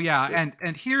 Oh yeah,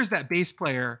 and here's that bass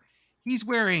player. He's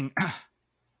wearing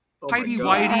tighty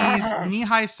whities,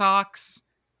 knee-high socks,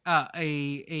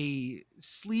 a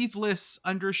sleeveless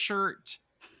undershirt,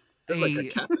 like a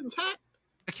captain's hat,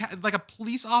 like a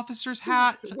police officer's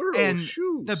hat, and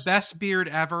shoes? The best beard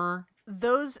ever.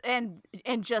 Those and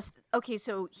just okay.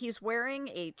 So he's wearing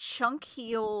a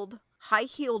chunk-heeled,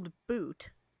 high-heeled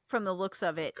boot. From the looks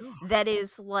of it, that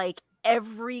is like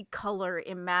every color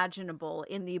imaginable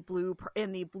in the blue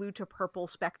to purple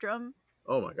spectrum.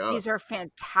 Oh my god, these are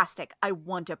fantastic. I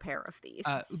want a pair of these.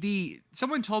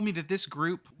 Someone told me that this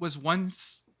group had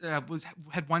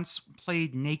once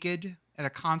played naked at a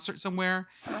concert somewhere.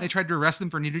 They tried to arrest them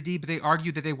for nudity, but they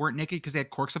argued that they weren't naked because they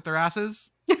had corks up their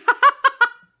asses.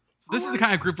 This is the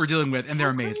kind of group we're dealing with, and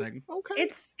they're amazing. Okay.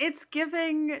 It's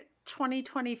giving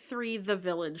 2023 The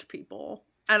Village people.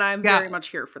 And I'm very much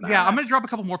here for that. Yeah, I'm going to drop a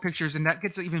couple more pictures, and that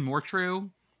gets even more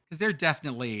true. Because they're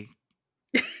definitely...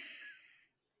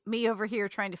 Me over here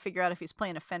trying to figure out if he's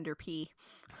playing a Fender P.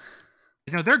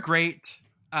 They're great.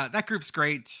 That group's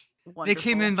great. Wonderful. They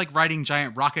came in like riding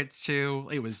giant rockets too.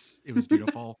 It was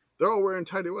beautiful. They're all wearing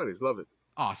tidy whities. Love it.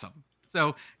 Awesome.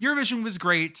 So Eurovision was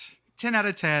great. 10 out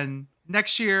of 10.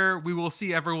 Next year we will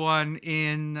see everyone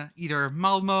in either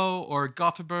Malmo or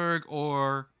Gothenburg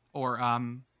or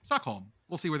Stockholm.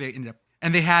 We'll see where they end up.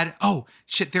 And they had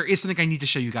there is something I need to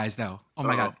show you guys though. Oh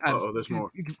my god. There's more.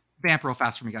 Vamp real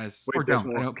fast for me, guys. Wait, or don't.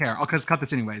 more. I don't care. I'll just cut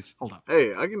this anyways. Hold up.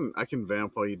 Hey, I can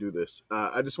vamp while you do this.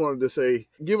 I just wanted to say,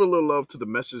 give a little love to the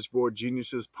Message Board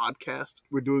Geniuses podcast.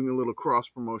 We're doing a little cross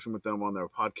promotion with them on their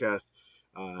podcast,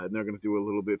 and they're going to do a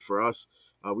little bit for us.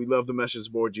 We love the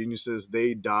Message Board Geniuses.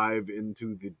 They dive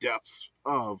into the depths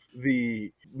of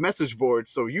the message board,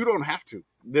 so you don't have to.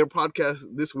 Their podcast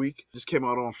this week just came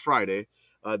out on Friday.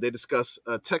 They discuss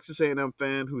a Texas A&M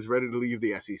fan who's ready to leave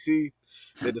the SEC.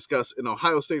 They discuss an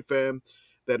Ohio State fan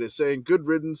that is saying good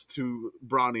riddance to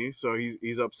Bronny. So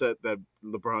he's upset that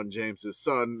LeBron James'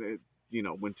 son,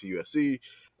 went to USC.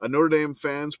 A Notre Dame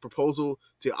fan's proposal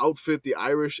to outfit the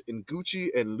Irish in Gucci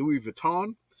and Louis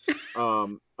Vuitton.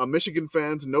 A Michigan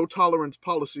fan's no tolerance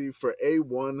policy for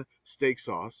A1 steak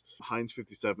sauce. Heinz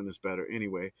 57 is better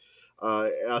anyway.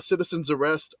 A citizen's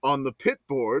arrest on the Pitt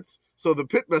boards. So the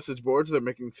Pitt message boards, they're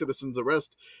making citizens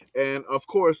arrest. And of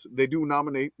course, they do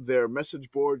nominate their message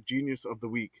board genius of the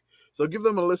week. So give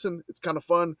them a listen. It's kind of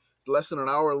fun. It's less than an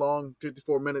hour long,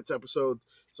 54 minutes episode.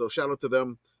 So shout out to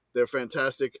them. They're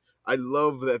fantastic. I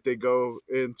love that they go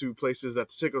into places that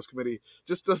the Sickos Committee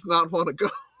just does not want to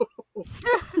go.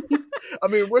 I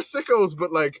mean, we're sickos, but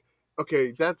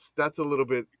okay, that's a little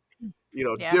bit,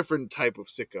 different type of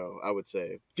sicko, I would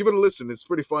say. Give it a listen. It's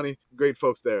pretty funny. Great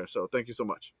folks there. So thank you so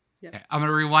much. Yeah. Okay, I'm going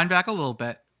to rewind back a little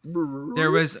bit. There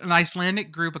was an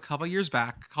Icelandic group a couple years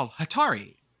back called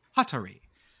Hatari.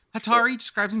 Hatari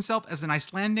describes himself as an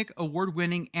Icelandic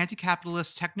award-winning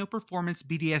anti-capitalist techno-performance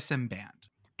BDSM band.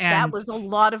 And that was a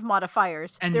lot of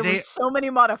modifiers. And there were so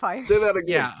many modifiers. Say that again.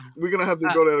 Yeah. We're going to have to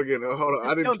go there again. Hold on.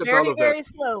 I didn't catch all of that. Very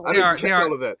slowly. I didn't catch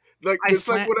all of that. It's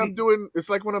like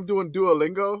when I'm doing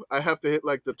Duolingo, I have to hit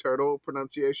the turtle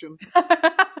pronunciation.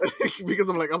 Because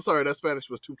I'm sorry, that Spanish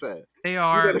was too fast. They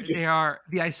are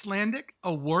the Icelandic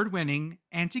award-winning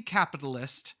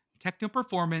anti-capitalist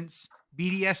techno-performance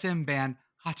BDSM band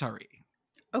Hatari.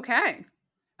 Okay. And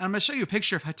I'm going to show you a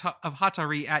picture of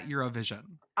Hatari at Eurovision.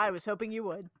 I was hoping you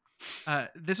would.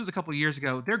 This was a couple of years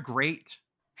ago. They're great.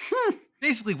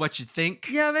 Basically what you'd think.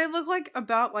 Yeah, they look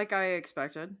about like I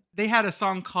expected. They had a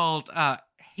song called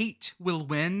Hate Will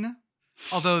Win.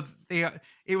 Although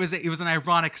it was an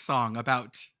ironic song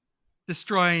about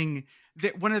destroying.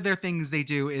 One of their things they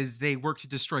do is they work to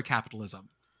destroy capitalism.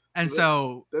 And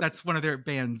so that's one of their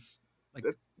bands.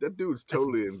 That dude's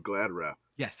totally in Glad Rap.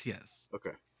 Yes, he is.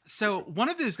 Okay. So one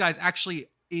of those guys actually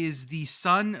is the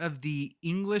son of the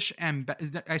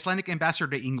Icelandic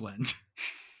ambassador to England.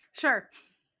 Sure.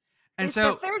 And is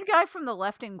the third guy from the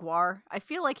left in Guar? I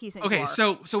feel like he's in Guar. Okay,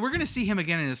 so we're going to see him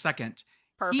again in a second.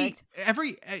 Perfect.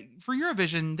 For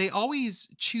Eurovision, they always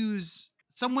choose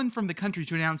someone from the country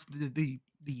to announce the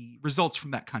results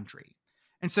from that country.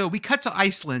 And so we cut to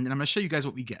Iceland, and I'm going to show you guys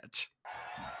what we get.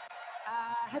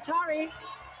 Hatari,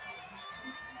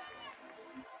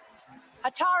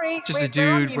 just a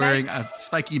dude wearing a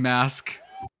spiky mask.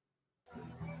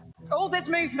 All this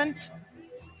movement.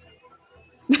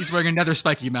 He's wearing another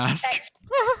spiky mask.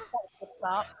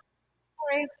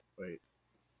 Wait.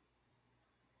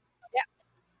 Yeah.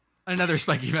 Another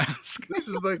spiky mask. This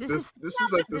is like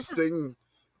the Sting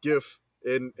gif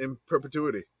in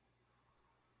perpetuity.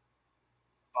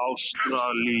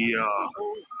 Australia.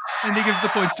 And he gives the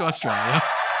points to Australia.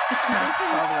 It's masks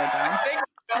all the way down.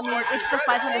 I mean, it's the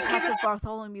 500 Cats of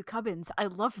Bartholomew Cubbins. I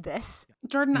love this.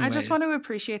 Jordan, anyways. I just want to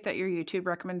appreciate that your YouTube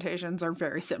recommendations are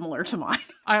very similar to mine.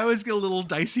 I always get a little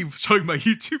dicey showing my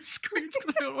YouTube screens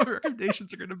because I don't know what my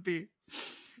recommendations are going to be.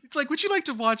 It's like, would you like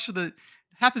to watch the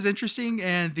Half as Interesting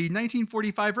and the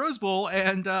 1945 Rose Bowl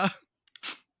and... Yeah,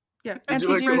 and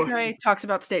CJ talks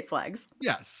about state flags.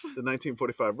 Yes. The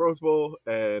 1945 Rose Bowl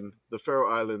and the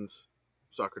Faroe Islands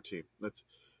soccer team. That's...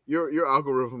 Your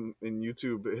algorithm in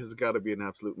YouTube has got to be an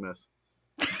absolute mess.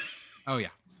 Oh,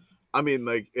 yeah. I mean,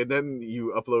 and then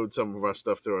you upload some of our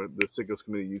stuff to the Sickos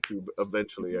Committee YouTube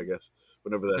eventually, I guess,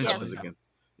 whenever that happens again.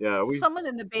 Yeah, Someone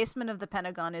in the basement of the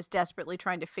Pentagon is desperately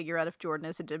trying to figure out if Jordan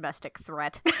is a domestic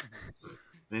threat.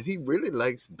 Man, he really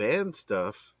likes band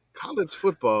stuff. College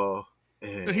football.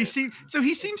 So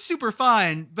he seems super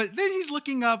fine, but then he's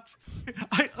looking up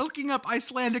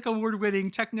Icelandic award-winning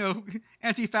techno,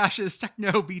 anti-fascist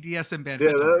techno BDSM band.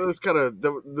 Yeah, that's kind of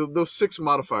those 6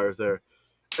 modifiers there.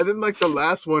 And then like the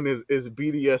last one is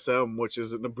BDSM, which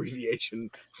is an abbreviation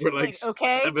for like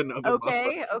okay, 7 other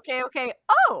okay. Oh, okay.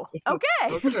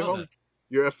 Okay,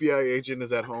 your FBI agent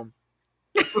is at home.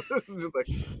 Just like,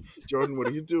 Jordan, what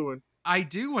are you doing? I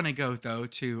do want to go though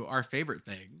to our favorite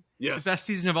thing. Yes. The best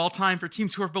season of all time for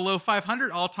teams who are below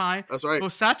 500 all time. That's right.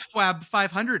 Satfwab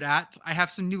 500 at. I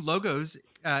have some new logos.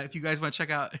 If you guys want to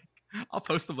check out, I'll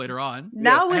post them later on.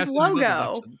 Now with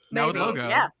logo. Now with logo.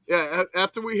 Yeah.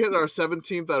 After we hit our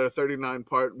 17th out of 39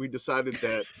 part, we decided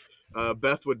that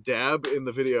Beth would dab in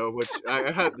the video, which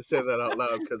I had to say that out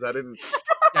loud because I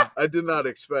did not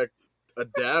expect a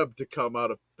dab to come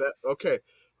out of Beth. Okay.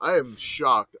 I am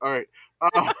shocked. All right.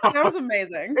 That was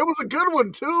amazing. It was a good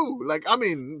one too. Like, I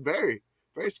mean, very,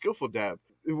 very skillful dab.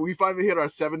 We finally hit our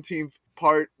 17th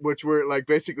part, which we're like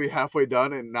basically halfway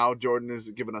done, and now Jordan is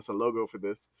giving us a logo for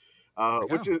this,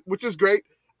 which is great.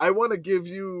 I want to give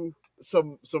you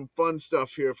some fun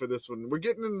stuff here for this one. We're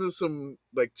getting into some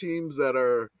like teams that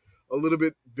are a little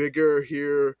bit bigger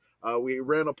here. We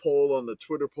ran a poll on the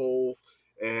Twitter poll,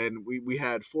 and we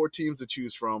had 4 teams to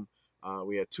choose from.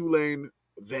 We had Tulane,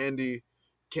 Vandy,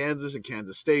 Kansas, and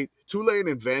Kansas State. Tulane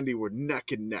and Vandy were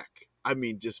neck and neck. I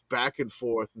mean, just back and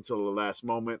forth until the last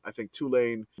moment. I think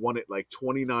Tulane won it like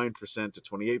 29% to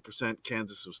 28%.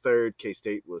 Kansas was 3rd.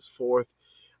 K-State was 4th.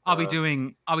 I'll be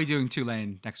doing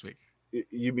Tulane next week.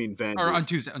 You mean Vandy? Or on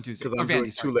Tuesday. Because I'm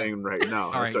doing Tulane right now.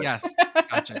 All right, yes.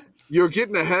 Gotcha. You're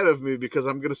getting ahead of me because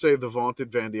I'm going to say the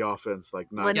vaunted Vandy offense. Like,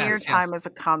 linear time is a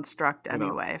construct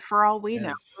anyway. For all we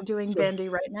know, we're doing Vandy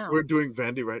right now. We're doing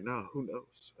Vandy right now. Who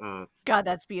knows? God,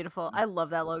 that's beautiful. I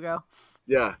love that logo.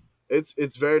 Yeah,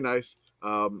 it's very nice.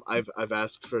 I've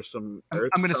asked for some earth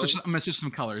I'm gonna tones. switch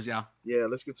some colors. Yeah,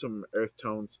 let's get some earth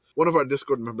tones. One of our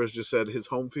Discord members just said his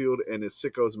home field and his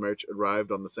Sickos merch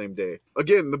arrived on the same day.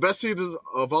 Again, the best season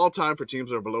of all time for teams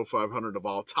that are below 500 of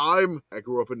all time. I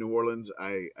grew up in New Orleans.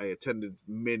 I attended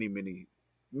many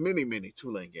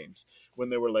Tulane games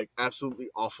when they were like absolutely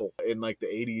awful in like the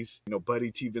 80s. You know, Buddy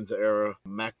Tevens era,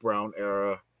 Mac Brown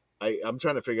era. I'm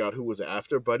trying to figure out who was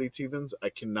after Buddy Tevens. I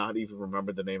cannot even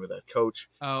remember the name of that coach.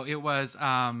 Oh, it was...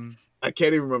 I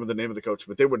can't even remember the name of the coach,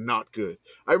 but they were not good.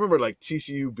 I remember like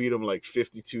TCU beat them like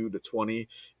 52-20,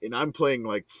 and I'm playing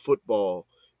like football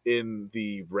in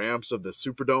the ramps of the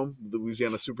Superdome, the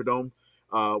Louisiana Superdome,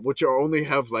 which only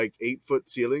have like 8-foot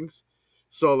ceilings.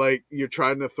 So like you're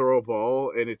trying to throw a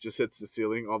ball and it just hits the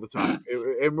ceiling all the time.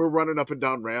 And we're running up and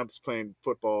down ramps playing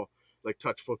football, like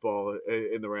touch football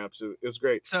in the ramps. It was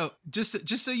great. So just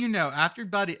so you know, after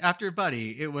Buddy,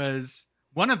 it was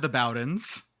one of the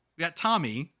Bowdens. We got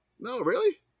Tommy. No,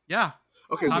 really? Yeah.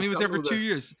 Okay. Tommy was there for 2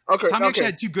 years. Okay. Tommy actually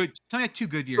had 2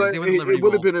 good years. So it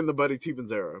would have been in the Buddy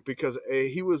Tevens era because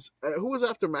he was who was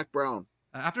after Mac Brown?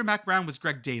 After Mac Brown was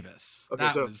Greg Davis.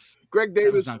 Okay, Greg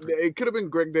Davis. It could have been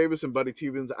Greg Davis and Buddy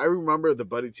Tevens. I remember the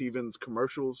Buddy Tevens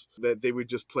commercials that they would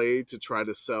just play to try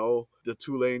to sell the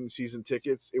Tulane season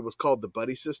tickets. It was called the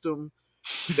Buddy System.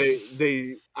 I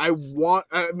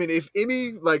mean, if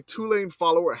any like Tulane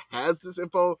follower has this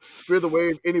info, Fear the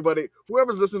Wave, anybody,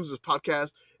 whoever's listening to this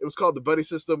podcast, it was called the Buddy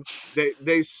System.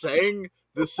 They sang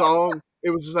the song.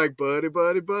 It was just like Buddy,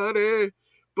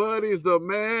 Buddy's the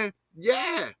man.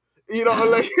 Yeah. You know,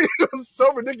 like it was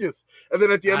so ridiculous. And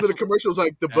then at the end of the commercial, it was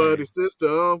like the Buddy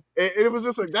System. And it was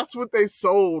just like, that's what they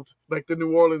sold, like the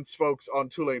New Orleans folks on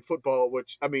Tulane football,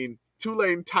 which, I mean,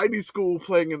 Tulane, tiny school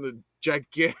playing in the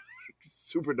gigantic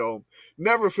Superdome,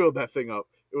 never filled that thing up.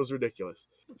 It was ridiculous.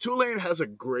 Tulane has a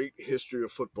great history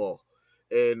of football.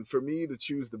 And for me to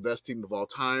choose the best team of all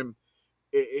time,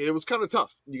 it was kind of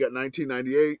tough. You got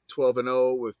 1998,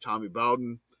 12-0 with Tommy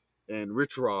Bowden and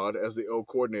Rich Rod as the O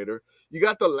coordinator. You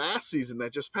got the last season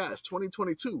that just passed,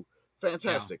 2022.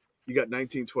 Fantastic. Yeah. You got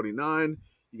 1929.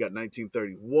 You got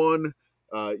 1931.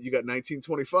 You got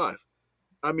 1925.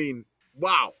 I mean,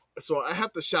 wow. So I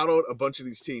have to shout out a bunch of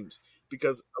these teams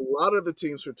because a lot of the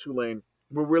teams for Tulane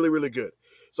were really, really good.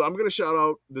 So I'm going to shout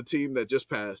out the team that just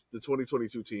passed, the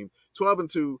 2022 team,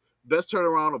 12-2, best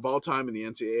turnaround of all time in the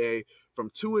NCAA, from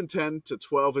 2-10 to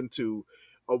 12-2.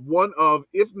 One of,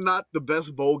 if not the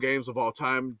best bowl games of all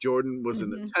time. Jordan was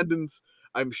in attendance.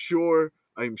 I'm sure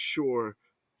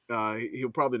he'll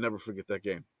probably never forget that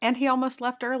game. And he almost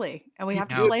left early, and we have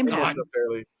to blame him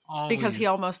because he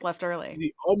almost left early.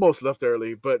 He almost left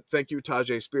early, but thank you,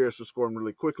 Tajay Spears, for scoring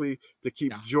really quickly to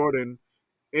keep Jordan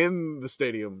in the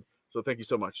stadium. So thank you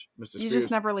so much, Mr. Spears. You just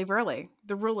never leave early.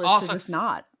 The rule is to just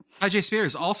not. Tajay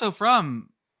Spears, also from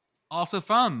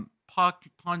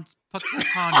Puxatani,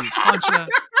 Poncha.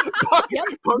 Yep,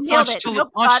 nailed it.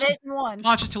 Nope, got it in one.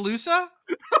 Ponchatoolusa?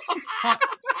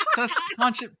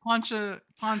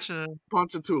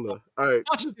 Ponchatoula. All right.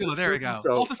 Ponchatoula, there we go.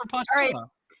 Also from Ponchatoula. All right,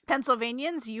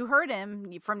 Pennsylvanians, you heard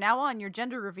him. From now on, your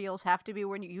gender reveals have to be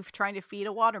when you're trying to feed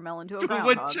a watermelon to a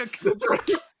groundhog. That's right.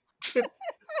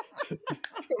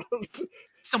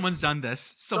 Someone's done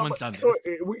this. So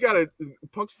we got it.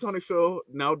 Punxsutawney Phil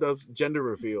now does gender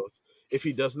reveals if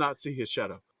he does not see his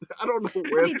shadow. I don't know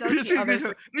where he does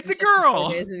it's a girl.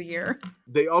 Days of the year.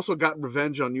 They also got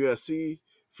revenge on USC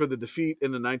for the defeat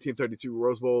in the 1932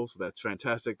 Rose Bowl. So that's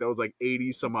fantastic. That was like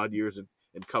 80 some odd years in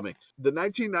coming. The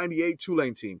 1998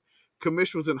 Tulane team.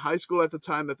 Commish was in high school at the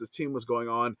time that this team was going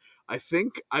on. I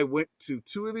think I went to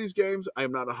 2 of these games. I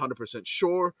am not 100%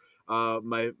 sure.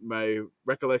 My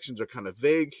recollections are kind of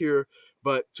vague here,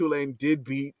 but Tulane did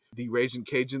beat the Raging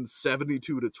Cajuns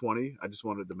 72-20. I just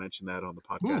wanted to mention that on the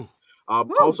podcast.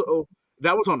 Also,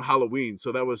 that was on Halloween,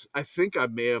 so that was, I think I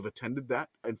may have attended that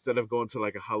instead of going to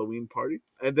like a Halloween party.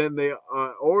 And then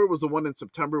or it was the one in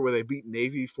September where they beat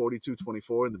Navy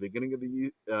 42-24 in the beginning of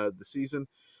the season.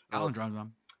 Alan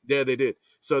Dronbaum. Yeah, they did.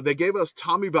 So they gave us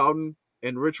Tommy Bowden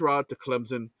and Rich Rod to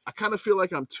Clemson. I kind of feel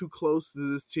like I'm too close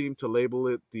to this team to label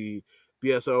it the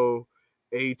BSO,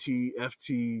 AT,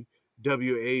 FT,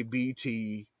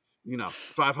 WABT,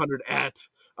 500 at.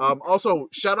 Also,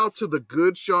 shout out to the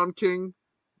good Sean King,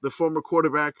 the former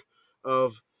quarterback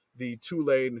of the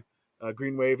Tulane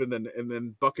Green Wave and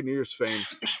then Buccaneers fame.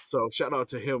 So shout out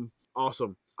to him.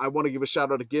 Awesome. I want to give a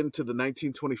shout out again to the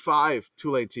 1925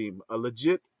 Tulane team, a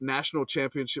legit national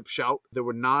championship shout. There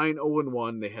were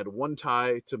 9-0-1. They had 1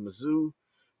 tie to Mizzou.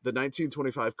 The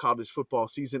 1925 college football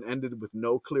season ended with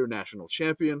no clear national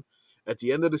champion. At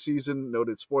the end of the season,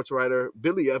 noted sports writer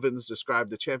Billy Evans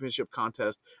described the championship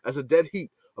contest as a dead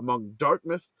heat among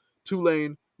Dartmouth,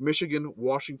 Tulane, Michigan,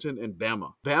 Washington, and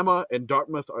Bama. Bama and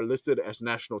Dartmouth are listed as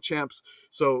national champs.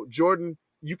 So, Jordan,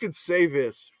 you could say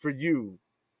this for you.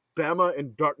 Bama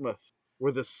and Dartmouth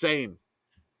were the same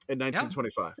in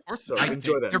 1925. Yeah, so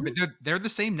enjoy that. They're the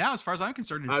same now as far as I'm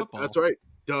concerned in football. That's right.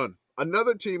 Done.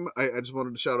 Another team I just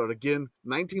wanted to shout out again,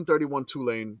 1931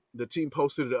 Tulane. The team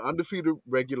posted an undefeated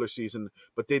regular season,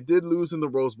 but they did lose in the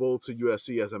Rose Bowl to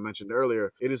USC, as I mentioned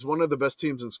earlier. It is one of the best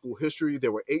teams in school history. They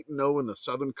were 8-0 in the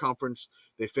Southern Conference.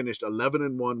 They finished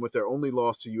 11-1 with their only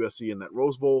loss to USC in that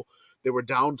Rose Bowl. They were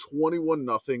down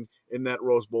 21-0 in that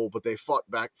Rose Bowl, but they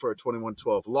fought back for a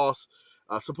 21-12 loss.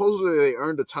 Supposedly, they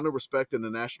earned a ton of respect in the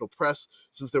national press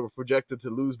since they were projected to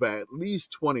lose by at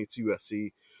least 20 to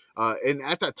USC. And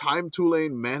at that time,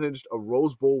 Tulane managed a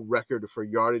Rose Bowl record for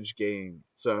yardage gained.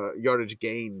 So yardage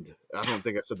gained. I don't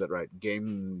think I said that right.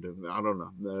 Gained. I don't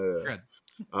know.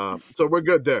 Good. So we're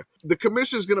good there. The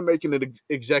commission is going to make an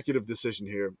executive decision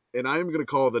here, and I am going to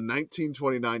call the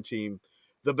 1929 team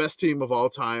the best team of all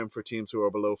time for teams who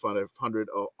are below 500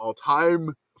 all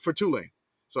time for Tulane.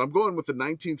 So I'm going with the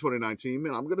 1929 team,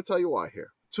 and I'm going to tell you why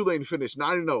here. Tulane finished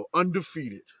 9-0,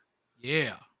 undefeated.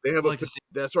 Yeah. They have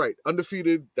that's right,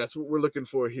 undefeated. That's what we're looking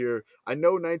for here. I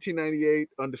know 1998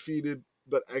 undefeated,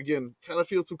 but again, kind of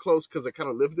feels too close because I kind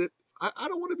of lived it. I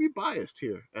don't want to be biased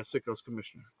here as Sicko's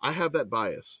commissioner. I have that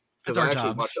bias because I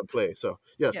actually watched them play. So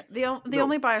yes, the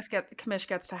only bias Commish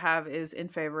gets to have is in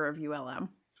favor of ULM.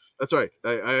 That's right.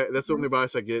 That's the only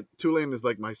bias I get. Tulane is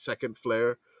like my second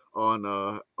flair on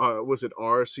was it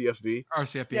RCFB?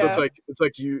 RCFB. Yeah. So it's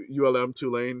like ULM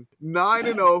Tulane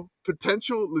 9-0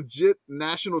 potential legit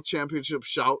national championship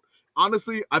shout.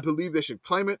 Honestly, I believe they should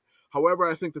claim it. However,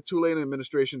 I think the Tulane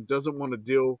administration doesn't want to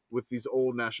deal with these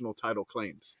old national title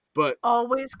claims. But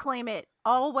always claim it.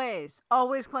 Always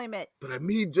claim it. But I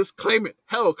mean, just claim it.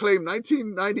 Hell, claim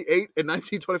 1998 and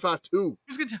 1925 too.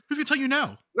 Who's gonna tell you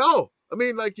no? No, I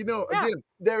mean, like again,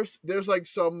 there's like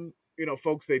some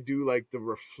folks, they do like the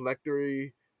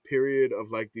reflectory period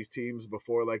of like these teams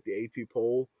before like the AP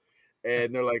poll,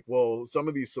 and they're like, well, some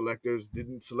of these selectors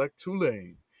didn't select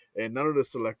Tulane, and none of the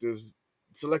selectors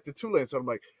selected Tulane. So I'm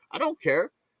like, I don't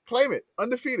care. Claim it.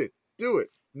 Undefeated. Do it.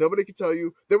 Nobody can tell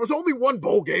you. There was only one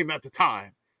bowl game at the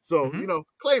time. So,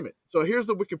 claim it. So here's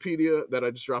the Wikipedia that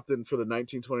I just dropped in for the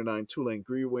 1929 Tulane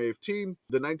Green Wave team.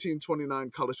 The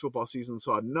 1929 college football season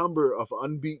saw a number of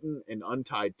unbeaten and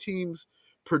untied teams.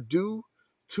 Purdue,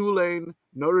 Tulane,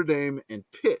 Notre Dame, and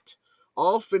Pitt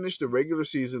all finished the regular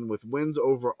season with wins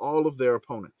over all of their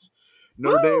opponents.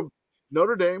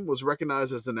 Notre Dame was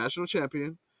recognized as the national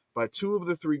champion by 2 of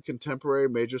the 3 contemporary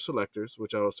major selectors,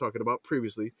 which I was talking about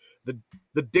previously,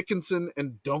 the Dickinson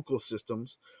and Dunkel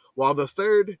systems, while the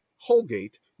third,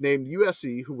 Holgate, named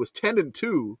USC, who was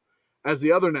 10-2, as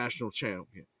the other national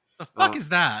champion. The fuck is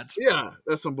that? Yeah,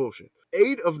 that's some bullshit.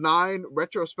 8 of 9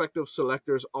 retrospective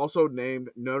selectors also named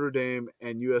Notre Dame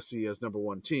and USC as number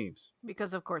 1 teams.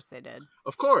 Because of course they did.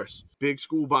 Of course. Big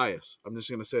school bias. I'm just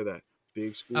going to say that.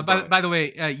 Big school bias. By the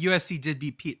way, USC did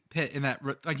beat Pitt in that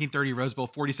 1930 Rose Bowl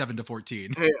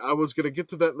 47-14. Hey, I was going to get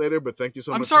to that later, but thank you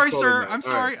so much. I'm sorry, sir. That. I'm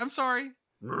sorry. Right. I'm sorry.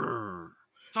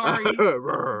 Sorry.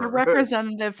 The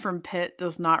representative from Pitt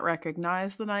does not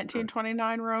recognize the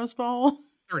 1929 Rose Bowl.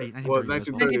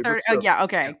 1930. Oh, yeah,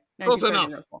 okay. Yeah. Close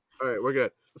enough. All right, we're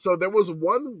good. So there was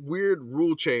one weird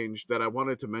rule change that I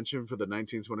wanted to mention for the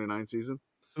 1929 season.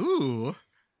 Ooh.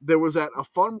 There was that a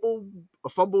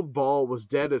fumbled ball was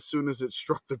dead as soon as it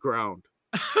struck the ground.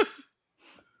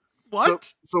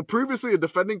 What? So previously, a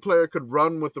defending player could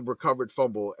run with a recovered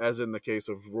fumble, as in the case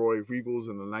of Roy Riegels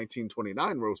in the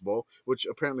 1929 Rose Bowl, which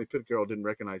apparently PittGirl didn't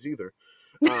recognize either.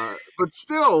 But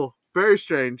still, very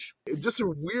strange. Just a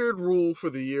weird rule for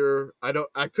the year.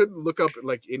 I couldn't look up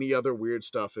like any other weird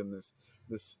stuff in this.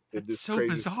 It's so crazy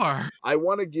bizarre. I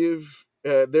want to give.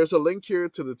 There's a link here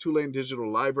to the Tulane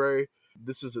Digital Library.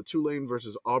 This is a Tulane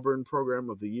versus Auburn program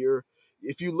of the year.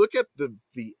 If you look at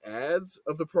the ads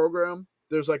of the program,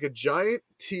 there's like a giant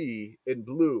T in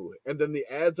blue, and then the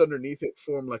ads underneath it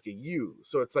form like a U.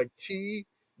 So it's like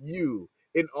TU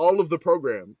in all of the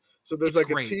program. So there's a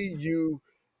TU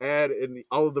ad in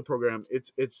all of the program.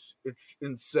 It's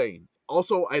insane.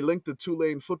 Also, I linked the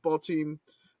Tulane football team.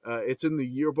 It's in the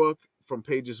yearbook from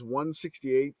pages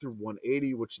 168 through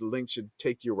 180, which the link should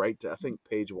take you right to, I think,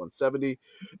 page 170.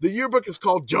 The yearbook is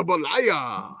called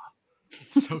Jambalaya.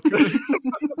 It's so good.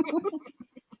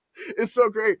 It's so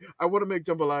great. I want to make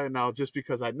jambalaya now just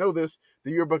because I know this.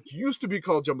 The yearbook used to be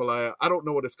called jambalaya. I don't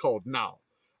know what it's called now.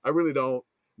 I really don't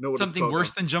know what something it's called.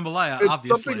 Worse than jambalaya, it's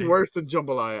obviously. Something worse than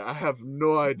jambalaya. I have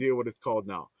no idea what it's called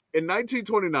now. In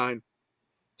 1929,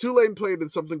 Tulane played in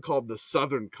something called the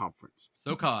Southern Conference.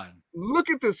 SoCon. Look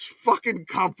at this fucking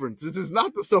conference. This is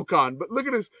not the SoCon, but look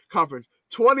at this conference.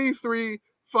 23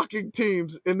 fucking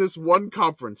teams in this one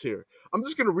conference here. I'm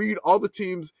just going to read all the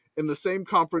teams in the same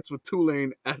conference with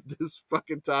Tulane at this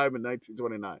fucking time in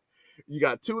 1929. You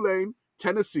got Tulane,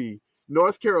 Tennessee,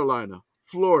 North Carolina,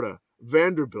 Florida,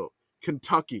 Vanderbilt,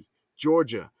 Kentucky,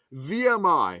 Georgia,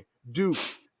 VMI, Duke,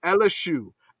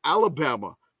 LSU,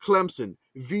 Alabama, Clemson,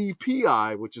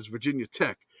 VPI, which is Virginia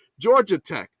Tech, Georgia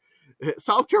Tech,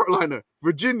 South Carolina,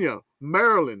 Virginia,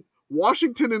 Maryland,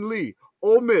 Washington and Lee,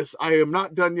 Ole Miss, I am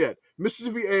not done yet,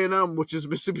 Mississippi A&M, which is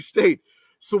Mississippi State,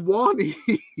 Sewanee,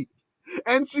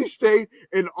 NC State,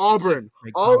 and Auburn,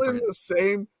 all in the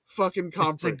same fucking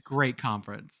conference. It's a great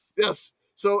conference. Yes.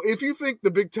 So if you think the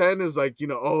Big Ten is like, they're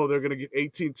going to get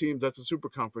 18 teams, that's a super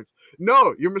conference.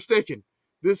 No, you're mistaken.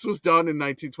 This was done in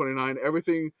 1929.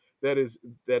 Everything that is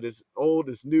old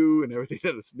is new, and everything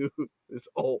that is new is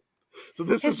old. So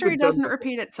this history doesn't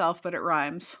repeat itself, but it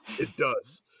rhymes. It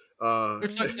does.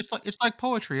 It's like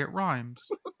poetry. It rhymes.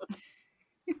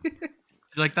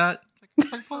 You like that?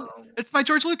 It's by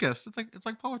George Lucas. It's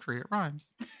like poetry. It rhymes.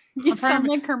 You sound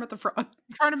like Kermit the Frog. I'm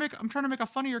trying to make a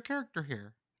funnier character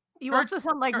here. You also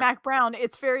sound like Mac Brown.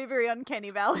 It's very, very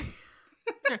uncanny valley.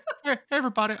 Hey,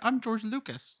 everybody! I'm George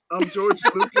Lucas. I'm George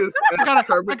Lucas. I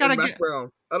gotta get Mac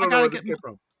Brown. I don't know where this came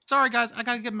from. Sorry, guys. I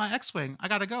gotta get my X-wing. I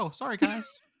gotta go. Sorry,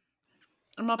 guys.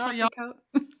 I'm a puffy coat.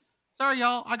 Sorry,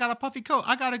 y'all. I got a puffy coat.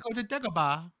 I gotta go to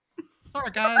Dagobah.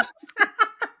 Sorry, guys.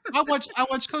 I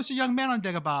once coached a young man on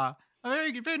Dagobah. A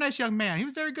very, very nice young man. He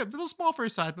was very good. A little small for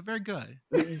his size, but very good.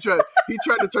 He tried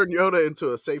to turn Yoda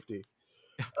into a safety.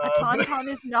 A tauntaun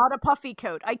is not a puffy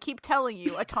coat. I keep telling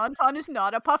you, a tauntaun is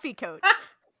not a puffy coat.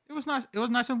 It was nice. It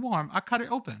was nice and warm. I cut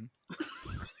it open.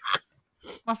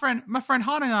 My friend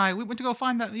Han and I, we went to go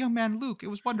find that young man Luke. It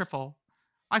was wonderful.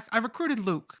 I recruited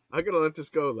Luke. I gotta let this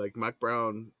go. Like Mac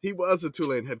Brown, he was a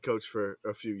Tulane head coach for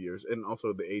a few years, and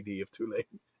also the AD of Tulane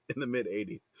in the mid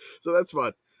 '80s. So that's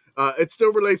fun. It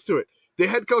still relates to it. The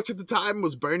head coach at the time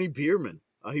was Bernie Bierman.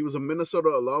 He was a Minnesota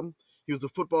alum. He was the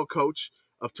football coach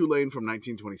of Tulane from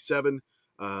 1927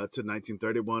 to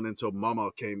 1931 until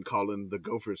Mama came calling. The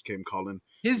Gophers came calling.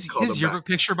 His yearbook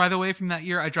picture, by the way, from that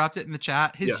year, I dropped it in the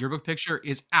chat. His yearbook picture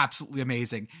is absolutely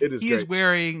amazing. It is. He is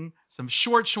wearing some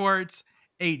short shorts,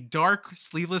 a dark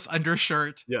sleeveless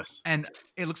undershirt. Yes. And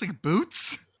it looks like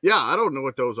boots. Yeah, I don't know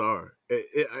what those are.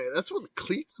 That's what the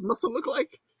cleats must have looked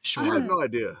like. Sure. I have no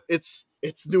idea. It's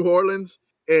New Orleans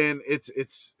and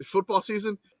it's football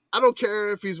season. I don't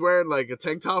care if he's wearing like a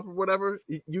tank top or whatever.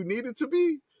 You need it to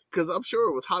be, because I'm sure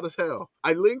it was hot as hell.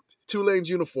 I linked Tulane's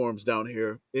uniforms down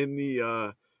here in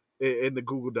the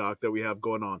Google Doc that we have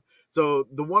going on. So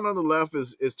the one on the left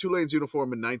is Tulane's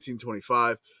uniform in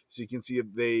 1925. So you can see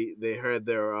they had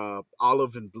their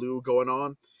olive and blue going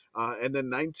on. And then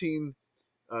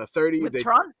 1930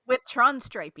 with Tron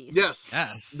stripies.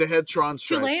 Yes. They had Tron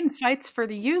stripes. Tulane fights for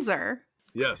the user.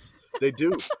 Yes, they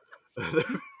do.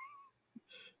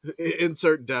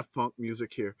 Insert Daft Punk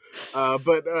music here.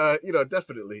 But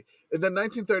definitely. And then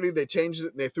 1930, they changed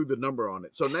it and they threw the number on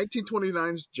it. So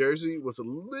 1929's jersey was a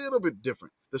little bit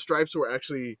different. The stripes were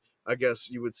actually, I guess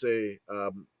you would say,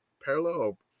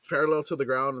 parallel to the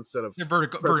ground instead of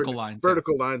vertical lines.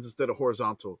 Vertical lines instead of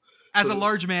horizontal. As a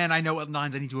large man, I know what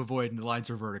lines I need to avoid, and the lines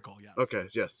are vertical. Yes. Okay.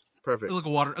 Yes. Perfect. Look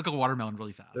a watermelon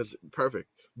really fast. That's perfect.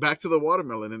 Back to the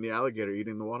watermelon and the alligator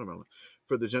eating the watermelon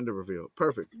for the gender reveal.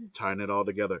 Perfect. Tying it all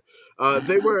together.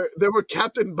 They were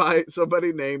captained by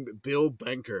somebody named Bill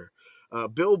Banker.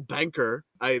 Bill Banker,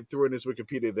 I threw in his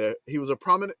Wikipedia there. He was a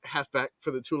prominent halfback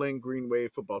for the Tulane Green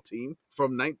Wave football team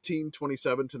from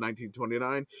 1927 to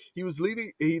 1929.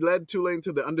 He led Tulane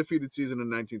to the undefeated season in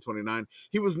 1929.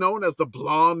 He was known as the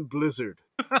Blonde Blizzard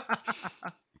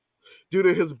due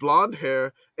to his blonde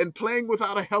hair and playing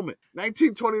without a helmet.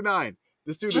 1929.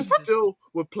 This dude is still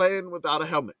playing without a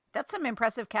helmet. That's some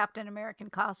impressive Captain American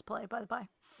cosplay, by the way.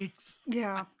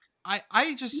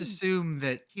 I just assume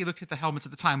that he looked at the helmets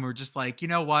at the time and were just like, you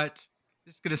know what?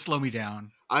 This is going to slow me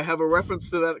down. I have a reference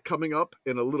to that coming up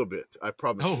in a little bit. I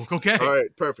promise. Oh, okay. All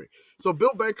right, perfect. So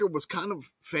Bill Banker was kind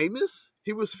of famous.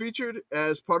 He was featured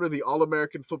as part of the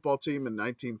All-American football team in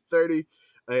 1930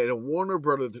 in a Warner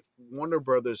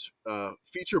Brothers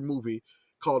feature movie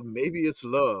called Maybe It's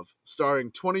Love,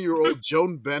 starring 20-year-old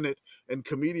Joan Bennett and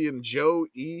comedian Joe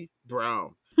E.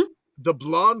 Brown. The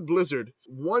Blonde Blizzard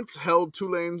once held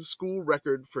Tulane's school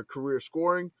record for career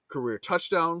scoring, career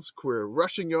touchdowns, career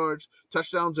rushing yards,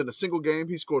 touchdowns in a single game.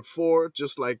 He scored 4,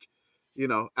 just like,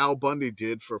 Al Bundy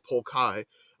did for Polk High.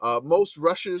 Most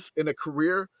rushes in a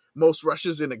career, most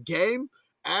rushes in a game,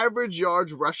 average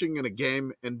yards rushing in a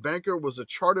game, and Banker was a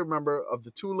charter member of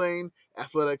the Tulane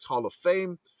Athletics Hall of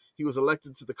Fame. He was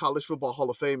elected to the College Football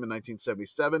Hall of Fame in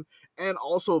 1977 and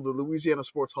also the Louisiana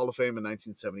Sports Hall of Fame in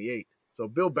 1978. So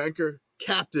Bill Banker,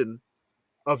 captain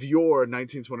of your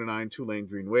 1929 Tulane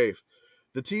Green Wave.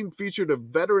 The team featured a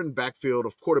veteran backfield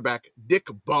of quarterback Dick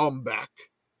Baumback,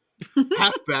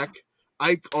 halfback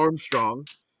Ike Armstrong,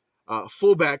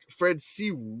 fullback Fred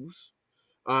Seawoos,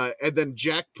 and then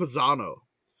Jack Pisano.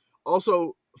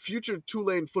 Also, future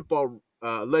Tulane football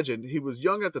legend. He was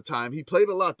young at the time. He played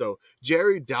a lot, though.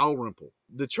 Jerry Dalrymple.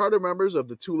 The charter members of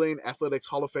the Tulane Athletics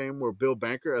Hall of Fame were Bill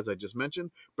Banker, as I just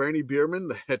mentioned, Bernie Bierman,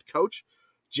 the head coach,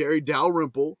 Jerry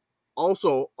Dalrymple,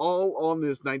 also all on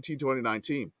this 1929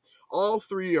 team. All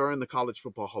 3 are in the College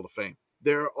Football Hall of Fame.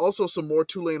 There are also some more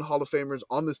Tulane Hall of Famers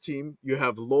on this team. You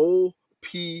have Lowell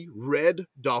P. Red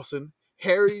Dawson,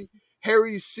 Harry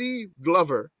C.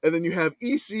 Glover, and then you have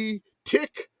E.C.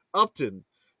 Tick Upton.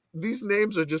 These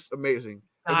names are just amazing.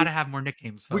 Gotta have more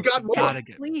nicknames, folks. We got more.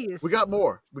 Please. We got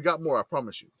more, I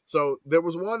promise you. So there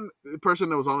was one person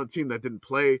that was on the team that didn't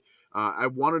play. I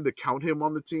wanted to count him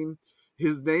on the team.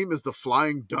 His name is the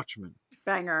Flying Dutchman.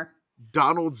 Banger.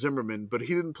 Donald Zimmerman, but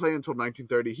he didn't play until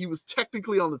 1930. He was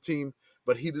technically on the team,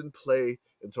 but he didn't play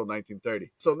until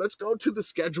 1930. So let's go to the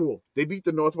schedule. They beat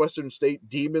the Northwestern State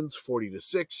Demons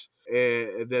 40-6.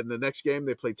 And then the next game,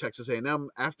 they played Texas A&M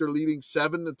after leading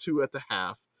 7-2 at the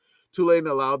half. Tulane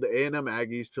allowed the A&M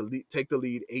Aggies to take the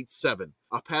lead 8-7.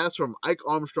 A pass from Ike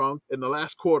Armstrong in the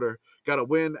last quarter got a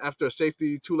win after a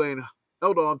safety. Tulane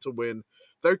held on to win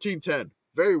 13-10.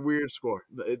 Very weird score.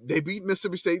 They beat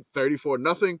Mississippi State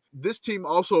 34-0. This team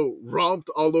also romped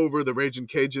all over the Raging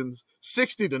Cajuns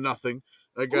 60-0.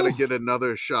 I gotta get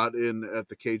another shot in at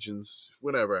the Cajuns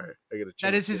whenever I get a chance.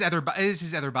 That is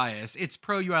his other bias. It's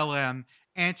pro ULM,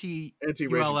 anti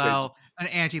ULL, and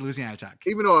anti Louisiana Tech.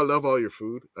 Even though I love all your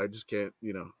food, I just can't.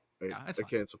 I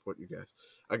can't support you guys.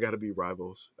 I gotta be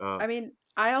rivals.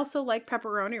 I also like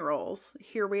pepperoni rolls.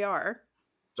 Here we are.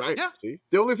 Right. Yeah. See,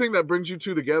 the only thing that brings you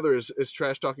two together is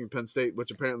trash talking Penn State,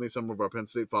 which apparently some of our Penn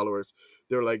State followers,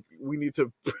 they're like, we need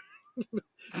to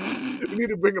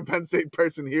bring a Penn State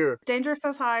person here. Danger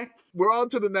says hi. We're on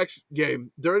to the next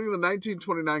game. During the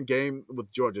 1929 game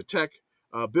with Georgia Tech,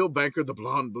 Bill Banker, the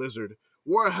Blonde Blizzard,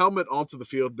 wore a helmet onto the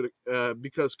field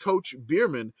because Coach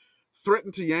Bierman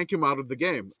threatened to yank him out of the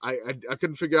game. I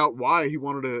couldn't figure out why he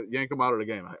wanted to yank him out of the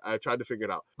game. I tried to figure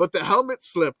it out. But the helmet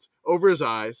slipped over his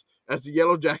eyes as the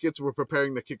Yellow Jackets were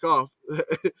preparing to kick off.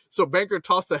 So Banker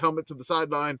tossed the helmet to the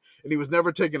sideline, and he was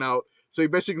never taken out. So he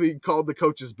basically called the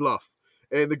coach's bluff.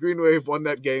 And the Green Wave won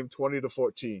that game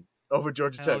 20-14 over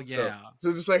Georgia Tech. Yeah.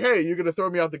 So just like, hey, you're going to throw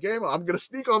me out the game? I'm going to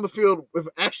sneak on the field with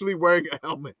actually wearing a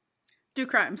helmet. Do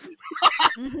crimes.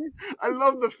 I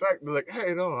love the fact they're like,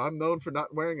 hey, no, I'm known for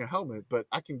not wearing a helmet, but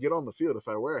I can get on the field if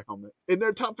I wear a helmet. In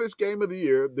their toughest game of the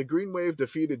year, the Green Wave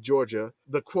defeated Georgia,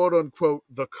 the quote-unquote,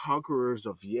 the conquerors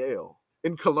of Yale,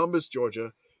 in Columbus,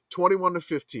 Georgia,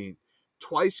 21-15,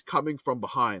 twice coming from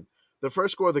behind. The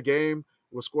first score of the game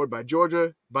was scored by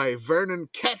Georgia by Vernon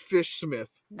Catfish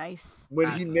Smith. Nice.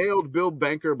 When he nailed Bill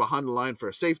Banker behind the line for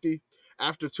a safety.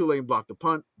 After Tulane blocked the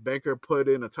punt, Banker put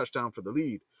in a touchdown for the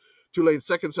lead. Tulane's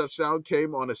second touchdown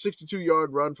came on a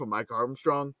 62-yard run from Mike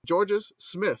Armstrong. Georgia's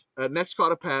Smith next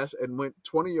caught a pass and went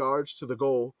 20 yards to the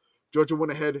goal. Georgia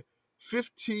went ahead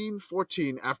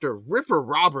 15-14 after Ripper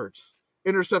Roberts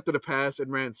intercepted a pass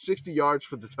and ran 60 yards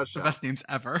for the touchdown. The best names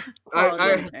ever.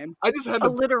 I just had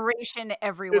alliteration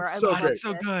everywhere. It's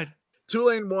so good.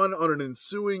 Tulane won on an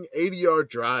ensuing 80-yard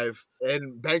drive,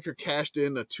 and Banker cashed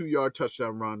in a 2-yard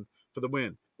touchdown run for the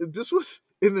win. This was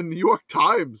in the New York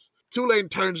Times. Tulane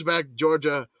turns back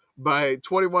Georgia by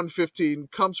 21-15,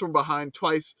 comes from behind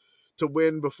twice to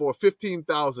win before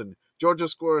 15,000. Georgia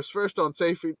scores first on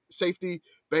safety.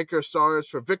 Banker stars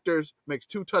for victors, makes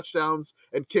 2 touchdowns,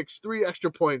 and kicks 3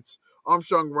 extra points.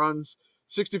 Armstrong runs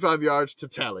 65 yards to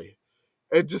tally.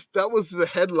 And just that was the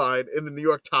headline in the New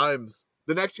York Times.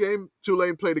 The next game,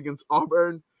 Tulane played against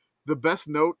Auburn. The best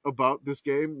note about this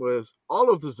game was all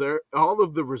of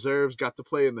the reserves got to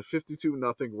play in the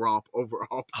 52-0 romp over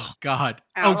Auburn. Oh God!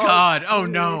 Oh God! Oh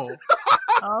no!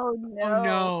 Oh no! Oh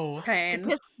no! Pain.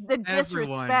 The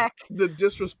disrespect. The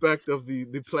disrespect of the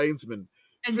Plainsmen.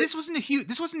 And this wasn't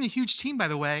a huge team, by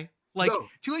the way. Like, no.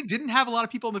 Tulane didn't have a lot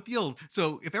of people on the field,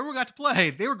 so if everyone got to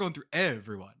play, they were going through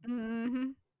everyone. Mm-hmm.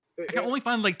 I can only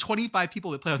find like 25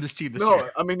 people that play on this team this year. No,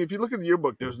 I mean, if you look at the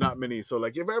yearbook, there's not many. So,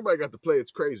 like, if everybody got to play,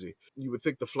 it's crazy. You would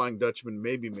think the Flying Dutchman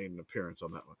maybe made an appearance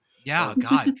on that one. Yeah,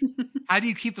 God. How do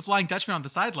you keep the Flying Dutchman on the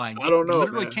sideline? I don't know. You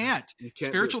literally can't.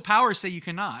 Spiritual powers say you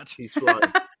cannot. He's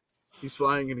flying. He's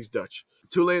flying and he's Dutch.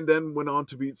 Tulane then went on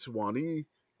to beat Sewanee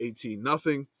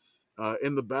 18-0.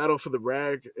 In the battle for the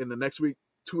rag in the next week,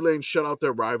 Tulane shut out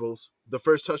their rivals. The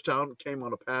first touchdown came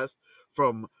on a pass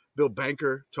from Bill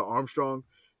Banker to Armstrong.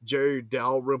 Jerry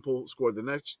Dalrymple scored the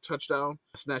next touchdown,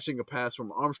 snatching a pass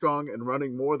from Armstrong and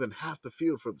running more than half the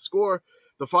field for the score.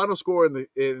 The final score in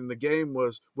the game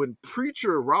was when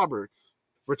Preacher Roberts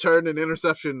returned an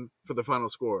interception for the final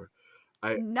score.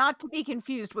 Not to be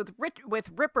confused with Ripper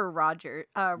Roberts.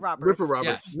 Ripper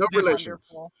Roberts, yes. No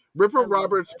relations. Wonderful. Ripper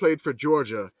Roberts played for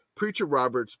Georgia. Preacher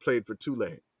Roberts played for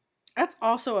Tulane. That's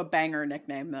also a banger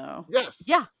nickname, though. Yes.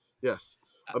 Yeah. Yes.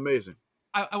 Amazing.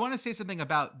 I want to say something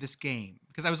about this game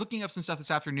because I was looking up some stuff this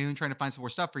afternoon trying to find some more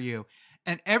stuff for you.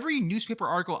 And every newspaper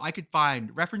article I could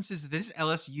find references this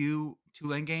LSU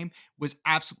Tulane game was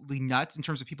absolutely nuts in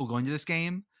terms of people going to this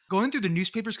game. Going through the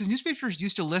newspapers, because newspapers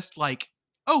used to list like,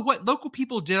 oh, what local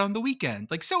people did on the weekend.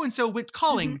 Like so-and-so went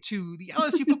calling to the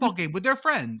LSU football game with their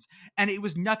friends. And it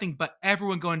was nothing but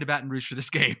everyone going to Baton Rouge for this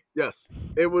game. Yes.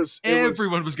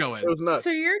 Everyone was going. It was nuts.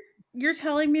 So you're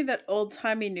telling me that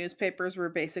old-timey newspapers were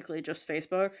basically just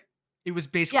Facebook? It was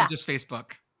basically just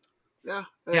Facebook. Yeah.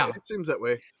 It seems that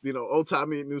way. You know,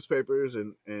 old-timey newspapers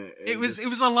and it was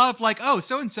a lot of like, oh,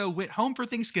 so-and-so went home for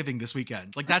Thanksgiving this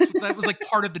weekend. Like that was like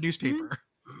part of the newspaper.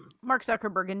 Mark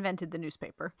Zuckerberg invented the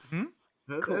newspaper. Mm-hmm.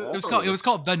 Cool. It was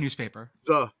called The Newspaper.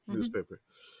 Newspaper.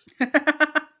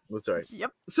 That's right.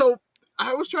 Yep. So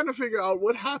I was trying to figure out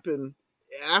what happened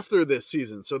after this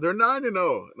season. So they're 9-0.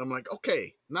 And I'm like,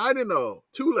 okay, 9-0.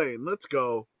 Tulane, let's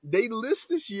go. They list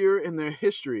this year in their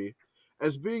history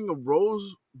as being a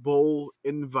Rose Bowl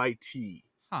invitee.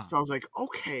 Huh. So I was like,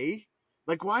 okay.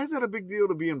 Like, why is that a big deal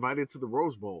to be invited to the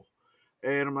Rose Bowl?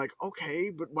 And I'm like, okay,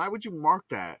 but why would you mark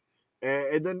that?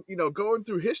 And then, you know, going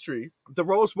through history, the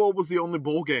Rose Bowl was the only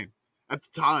bowl game at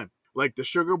the time. Like the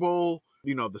Sugar Bowl,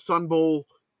 you know, the Sun Bowl,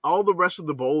 all the rest of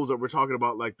the bowls that we're talking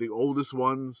about, like the oldest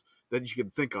ones that you can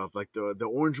think of, like the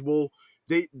Orange Bowl,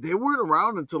 they weren't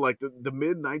around until like the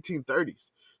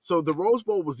mid-1930s. So the Rose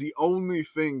Bowl was the only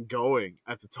thing going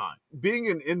at the time. Being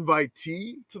an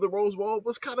invitee to the Rose Bowl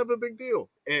was kind of a big deal.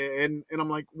 And I'm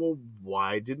like, well,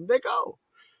 why didn't they go?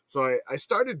 So I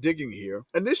started digging here.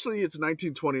 Initially, it's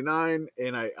 1929,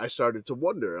 and I started to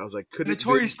wonder. I was like, could it be...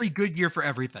 Notoriously good year for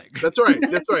everything. That's right.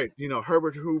 That's right. You know,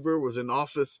 Herbert Hoover was in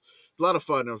office. It's a lot of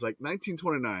fun. I was like,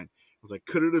 1929. I was like,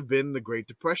 could it have been the Great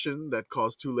Depression that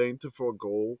caused Tulane to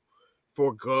forego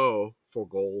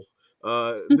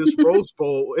this Rose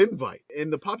Bowl invite?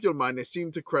 In the popular mind, they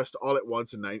seemed to crest all at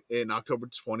once in October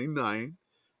 29.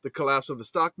 The collapse of the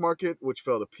stock market, which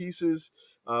fell to pieces.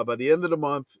 By the end of the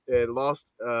month, it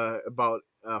lost about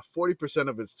 40%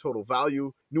 of its total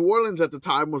value. New Orleans at the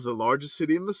time was the largest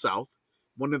city in the South.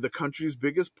 one of the country's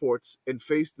biggest ports, and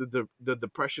faced the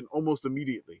depression almost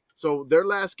immediately. So their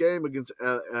last game against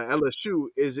LSU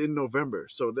is in November.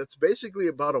 So that's basically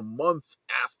about a month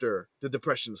after the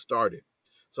depression started.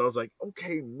 So I was like,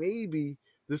 okay, maybe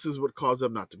this is what caused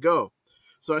them not to go.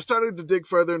 So I started to dig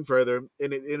further and further,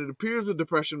 and it appears the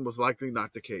depression was likely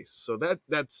not the case. So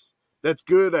that's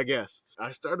good, I guess.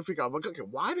 I started to figure out, like, okay,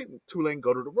 why didn't Tulane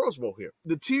go to the Rose Bowl here?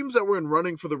 The teams that were in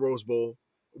running for the Rose Bowl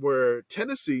were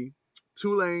Tennessee,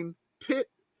 Tulane, Pitt,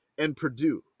 and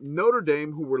Purdue. Notre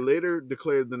Dame, who were later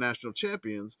declared the national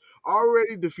champions,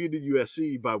 already defeated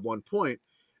USC by 1 point,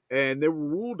 and they were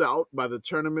ruled out by the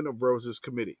Tournament of Roses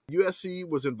committee. USC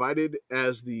was invited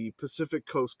as the Pacific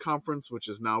Coast Conference, which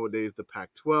is nowadays the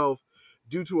Pac-12,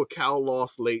 due to a Cal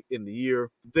loss late in the year.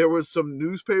 There was some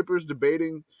newspapers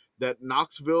debating that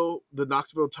the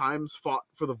Knoxville Times fought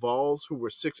for the Vols, who were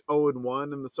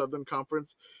 6-0-1 in the Southern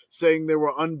Conference, saying they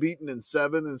were unbeaten in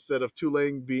 7 instead of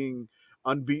Tulane being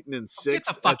unbeaten in 6. Get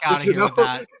the fuck out of here with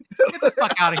that. Get the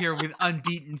fuck out of here with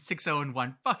unbeaten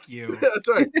 6-0-1. Fuck you. That's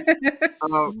right.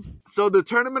 So the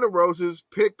Tournament of Roses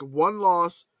picked one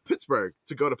loss, Pittsburgh,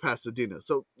 to go to Pasadena.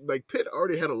 So like Pitt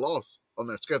already had a loss on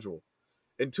their schedule,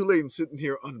 and Tulane sitting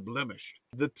here unblemished.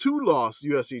 The 2-loss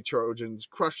USC Trojans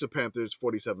crushed the Panthers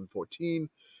 47-14.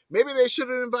 Maybe they should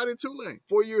have invited Tulane.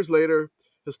 4 years later,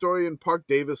 historian Park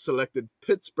Davis selected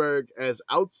Pittsburgh as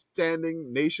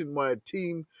outstanding nationwide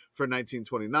team for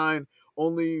 1929,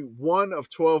 only one of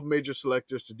 12 major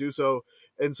selectors to do so,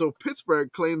 and so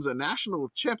Pittsburgh claims a national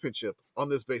championship on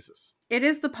this basis. It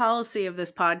is the policy of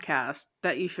this podcast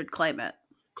that you should claim it.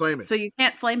 Claim it. So you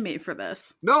can't flame me for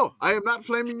this. No, I am not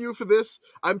flaming you for this.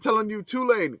 I'm telling you,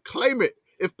 Tulane, claim it.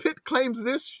 If Pitt claims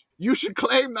this, you should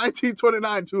claim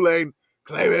 1929, Tulane.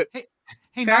 Claim it.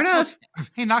 Hey,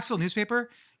 Knoxville newspaper,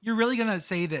 you're really gonna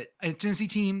say that a Tennessee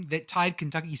team that tied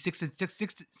Kentucky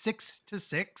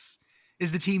 6-6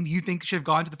 is the team you think should have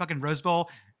gone to the fucking Rose Bowl?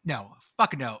 No,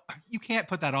 fucking no. You can't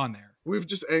put that on there. We've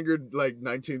just angered like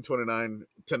 1929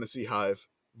 Tennessee Hive.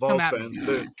 Vols fans.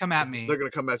 Come at me. They're gonna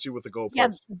come at you with the goalpost. Yeah,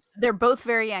 they're both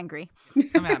very angry.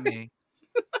 Come at me.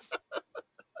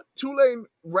 Tulane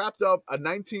wrapped up a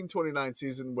 1929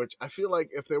 season, which I feel like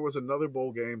if there was another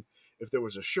bowl game, if there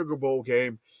was a Sugar Bowl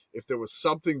game, if there was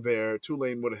something there,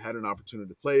 Tulane would have had an opportunity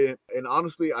to play it. And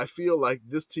honestly, I feel like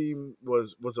this team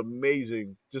was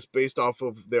amazing just based off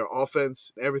of their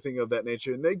offense and everything of that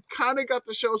nature. And they kind of got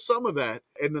to show some of that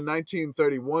in the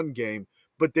 1931 game,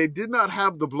 but they did not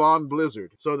have the blonde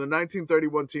blizzard. So the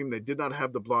 1931 team, they did not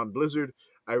have the blonde blizzard.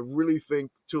 I really think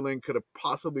Tulane could have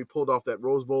possibly pulled off that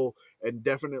Rose Bowl and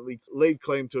definitely laid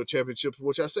claim to a championship,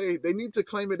 which I say they need to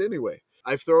claim it anyway.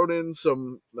 I've thrown in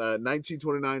some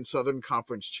 1929 Southern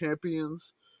Conference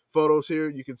champions photos here.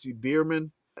 You can see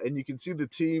Bierman, and you can see the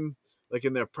team like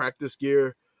in their practice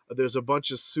gear. There's a bunch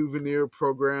of souvenir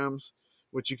programs,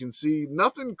 which you can see.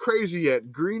 Nothing crazy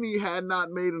yet. Greeny had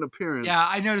not made an appearance. Yeah,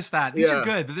 I noticed that. These are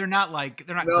good, but they're not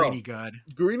Greeny good.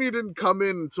 Greeny didn't come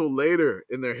in until later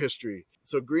in their history.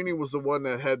 So Greeny was the one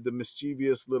that had the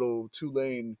mischievous little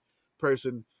Tulane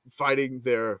person fighting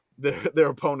their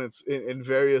opponents in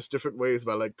various different ways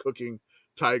by like cooking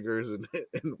tigers and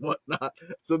whatnot.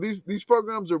 So these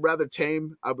programs are rather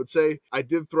tame, I would say. I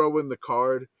did throw in the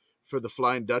card for the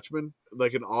Flying Dutchman,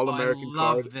 like an All-American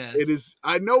card. This. It is.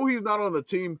 I know he's not on the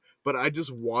team, but I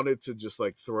just wanted to just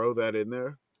like throw that in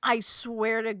there. I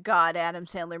swear to God, Adam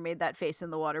Sandler made that face in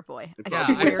The Waterboy.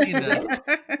 I've seen this.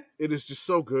 It is just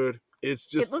so good. It's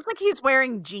just. It looks like he's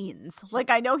wearing jeans.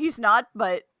 Like I know he's not,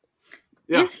 but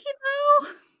is he though?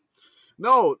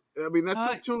 No, I mean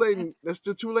that's the Tulane. That's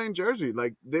the Tulane jersey.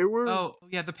 Like they were. Oh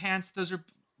yeah, the pants. Those are.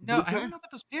 No, I don't know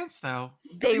about those pants though.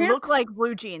 They look like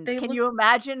blue jeans. Can you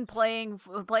imagine playing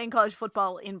college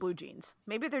football in blue jeans?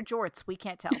 Maybe they're jorts. We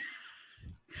can't tell.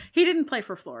 He didn't play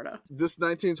for Florida. This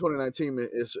 1929 team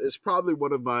is probably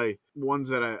one of my ones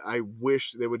that I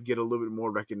wish they would get a little bit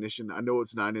more recognition. I know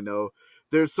it's 9-0.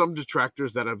 There's some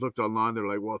detractors that I've looked online. They're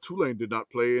like, well, Tulane did not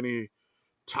play any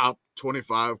top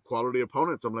 25 quality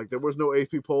opponents. I'm like, there was no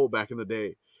AP poll back in the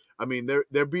day. I mean,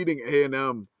 they're beating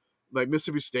A&M, like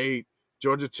Mississippi State,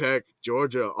 Georgia Tech,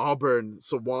 Georgia, Auburn,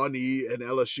 Sewanee, and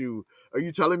LSU. Are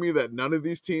you telling me that none of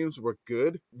these teams were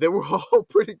good? They were all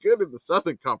pretty good in the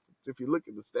Southern Conference if you look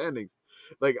at the standings.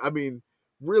 Like, I mean,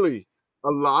 really, a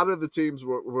lot of the teams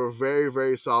were very,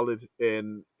 very solid,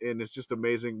 and it's just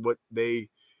amazing what they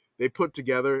put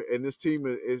together. And this team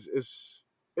is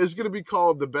going to be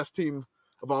called the best team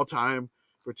of all time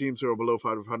for teams who are below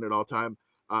 500 all time.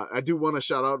 I do want to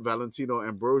shout out Valentino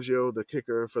Ambrosio, the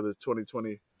kicker for the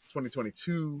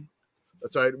 2022.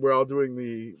 That's right. We're all doing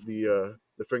the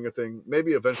the finger thing.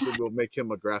 Maybe eventually we'll make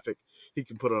him a graphic. He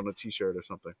can put on a T-shirt or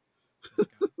something.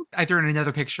 I threw in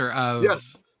another picture of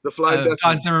the Flying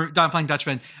Dutchman. Don Flying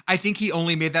Dutchman. I think he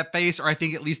only made that face, or I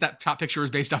think at least that top picture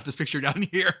was based off this picture down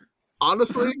here.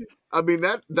 Honestly, I mean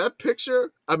that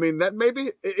picture. I mean that maybe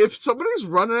if somebody's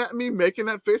running at me making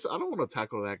that face, I don't want to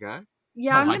tackle that guy.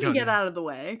 Yeah, I'm gonna get out of the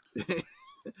way.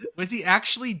 Was he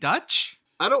actually Dutch?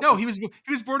 I don't know. He was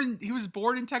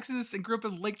born in Texas and grew up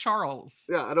in Lake Charles.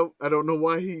 Yeah, I don't know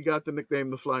why he got the nickname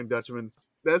the Flying Dutchman.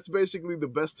 That's basically the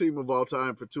best team of all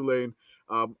time for Tulane.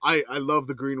 I love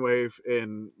the Green Wave,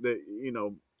 and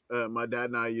my dad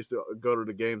and I used to go to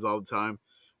the games all the time.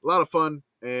 A lot of fun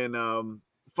and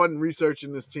fun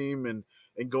researching this team and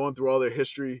going through all their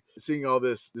history, seeing all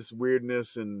this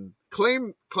weirdness, and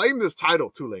claim this title,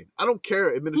 Tulane. I don't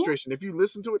care, administration. If you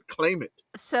listen to it, claim it.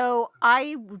 So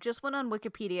I just went on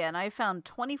Wikipedia and I found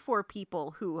 24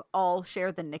 people who all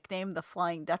share the nickname the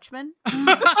Flying Dutchman.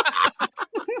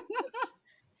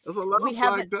 There's a lot of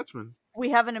Flying Dutchmen.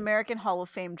 We have an American Hall of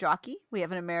Fame jockey. We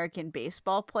have an American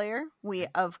baseball player. We,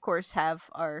 of course, have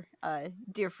our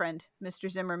dear friend,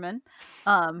 Mr. Zimmerman,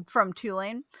 from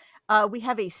Tulane. We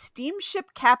have a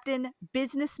steamship captain,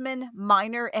 businessman,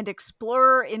 miner, and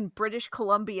explorer in British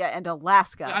Columbia and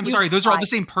Alaska. I'm sorry, those are all the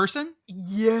same person?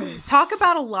 Yes. Talk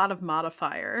about a lot of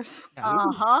modifiers.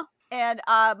 Uh-huh. And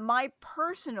my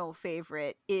personal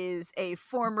favorite is a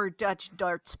former Dutch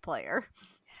darts player.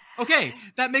 Okay,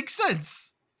 that makes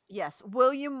sense. Yes,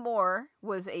 William Moore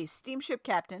was a steamship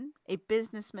captain, a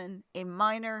businessman, a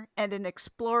miner, and an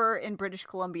explorer in British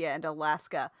Columbia and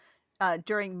Alaska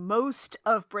during most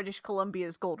of British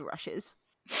Columbia's gold rushes.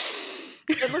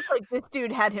 It looks like this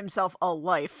dude had himself a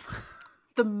life.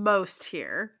 The most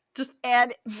here.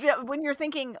 And when you're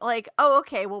thinking like, oh,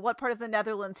 okay, well, what part of the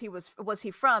Netherlands was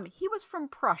he from? He was from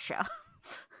Prussia.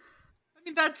 I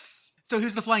mean, so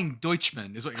who's the Flying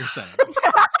Deutschman is what you're saying.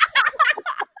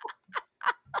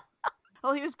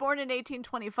 Well, he was born in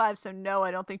 1825, so no, I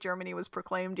don't think Germany was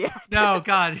proclaimed yet. No,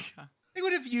 God. They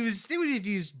would have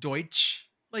used Deutsch.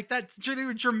 Like they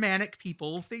were Germanic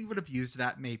peoples. They would have used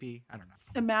that maybe. I don't know.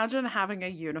 Imagine having a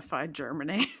unified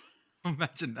Germany.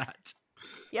 Imagine that.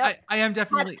 Yeah, I am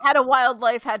definitely had a wild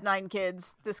life, had 9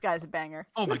 kids. This guy's a banger.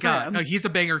 Oh my God. No, he's a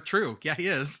banger. True. Yeah, he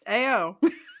is. Ayo. Oh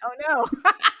no.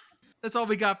 That's all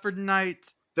we got for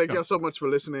tonight. Thank y'all so much for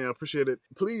listening. I appreciate it.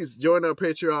 Please join our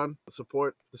Patreon.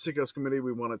 Support the Sickos Committee.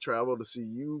 We want to travel to see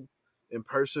you in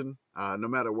person, no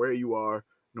matter where you are,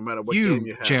 no matter what game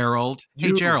you have. Gerald.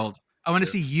 Hey, Gerald. I want to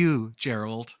see you,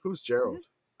 Gerald. Who's Gerald?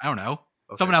 I don't know.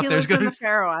 Okay. Someone out there's in the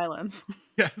Faroe Islands.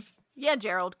 Yes. Yeah,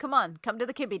 Gerald, come on. Come to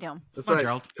the Kibby Dome. That's right.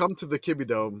 Gerald. Come to the Kibby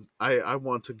Dome. I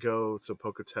want to go to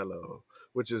Pocatello,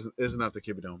 which is not the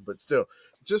Kibby Dome, but still,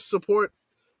 just support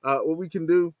what we can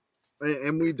do.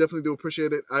 And we definitely do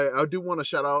appreciate it. I do want to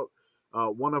shout out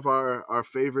one of our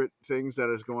favorite things that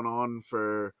is going on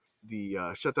for the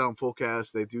Shutdown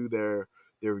Fullcast. They do their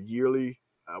yearly,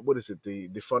 the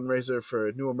fundraiser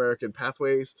for New American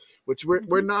Pathways, which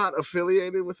we're not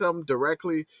affiliated with them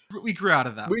directly. We grew out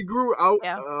of them. We grew out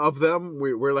of them.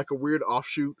 We're like a weird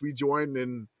offshoot. We joined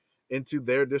into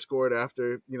their Discord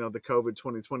after, the COVID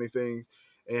 2020 things.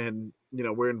 And,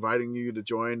 we're inviting you to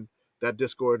join that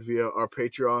Discord via our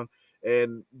Patreon.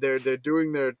 And they're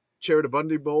doing their Charity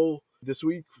Bundy Bowl this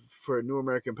week for New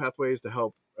American Pathways to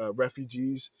help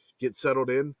refugees get settled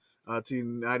in to the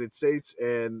United States.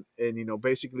 And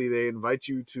basically they invite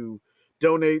you to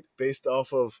donate based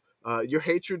off of your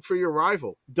hatred for your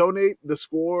rival. Donate the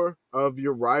score of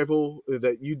your rival,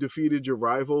 that you defeated your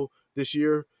rival this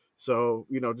year. So,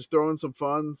 just throw in some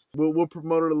funds. We'll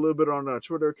promote it a little bit on our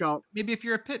Twitter account. Maybe if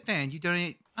you're a Pitt fan, you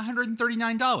donate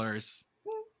 $139.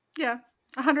 Yeah.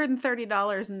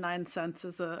 $130.09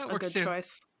 is a good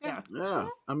choice. Yeah.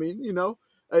 I mean,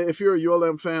 if you're a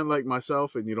ULM fan like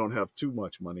myself and you don't have too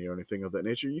much money or anything of that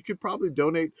nature, you could probably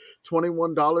donate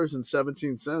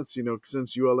 $21.17,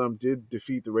 since ULM did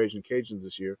defeat the Raging Cajuns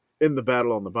this year in the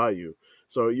Battle on the Bayou.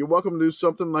 So you're welcome to do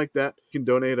something like that. You can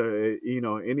donate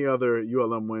any other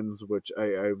ULM wins, which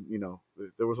I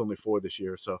there was only 4 this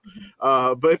year. So,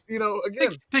 but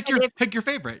again, pick your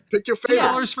favorite. Pick your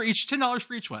favorite. $10 for each. $10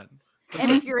 for each one. And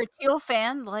if you're a Teal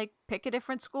fan, pick a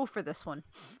different school for this one.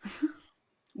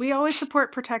 We always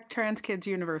support Protect Trans Kids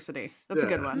University. That's a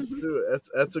good one.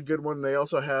 That's a good one. They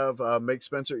also have Make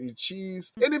Spencer Eat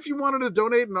Cheese. And if you wanted to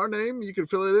donate in our name, you can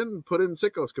fill it in and put it in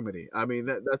Sickos Committee. I mean,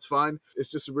 that's fine. It's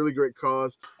just a really great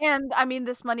cause. And,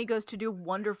 this money goes to do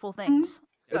wonderful things.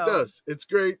 Mm-hmm. So. It does. It's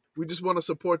great. We just want to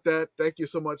support that. Thank you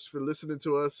so much for listening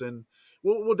to us. And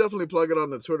we'll definitely plug it on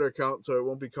the Twitter account so it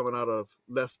won't be coming out of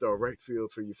left or right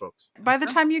field for you folks. By the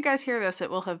time you guys hear this, it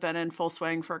will have been in full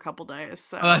swing for a couple days.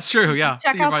 So that's true. Yeah.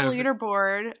 Check out the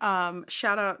leaderboard.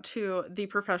 Shout out to the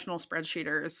professional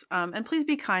spreadsheeters. And please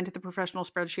be kind to the professional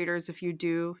spreadsheeters if you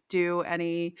do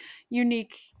any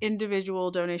unique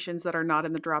individual donations that are not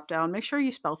in the drop down. Make sure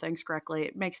you spell things correctly.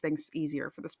 It makes things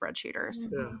easier for the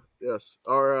spreadsheeters. Yeah. Yes.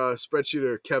 Our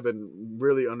spreadsheeter Kevin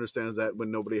really understands that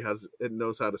when nobody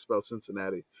knows how to spell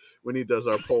Cincinnati when he does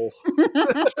our poll.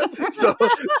 so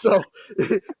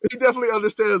he definitely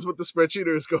understands what the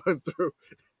spreadsheeter is going through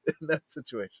in that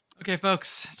situation. Okay,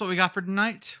 folks, that's what we got for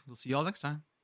tonight. We'll see you all next time.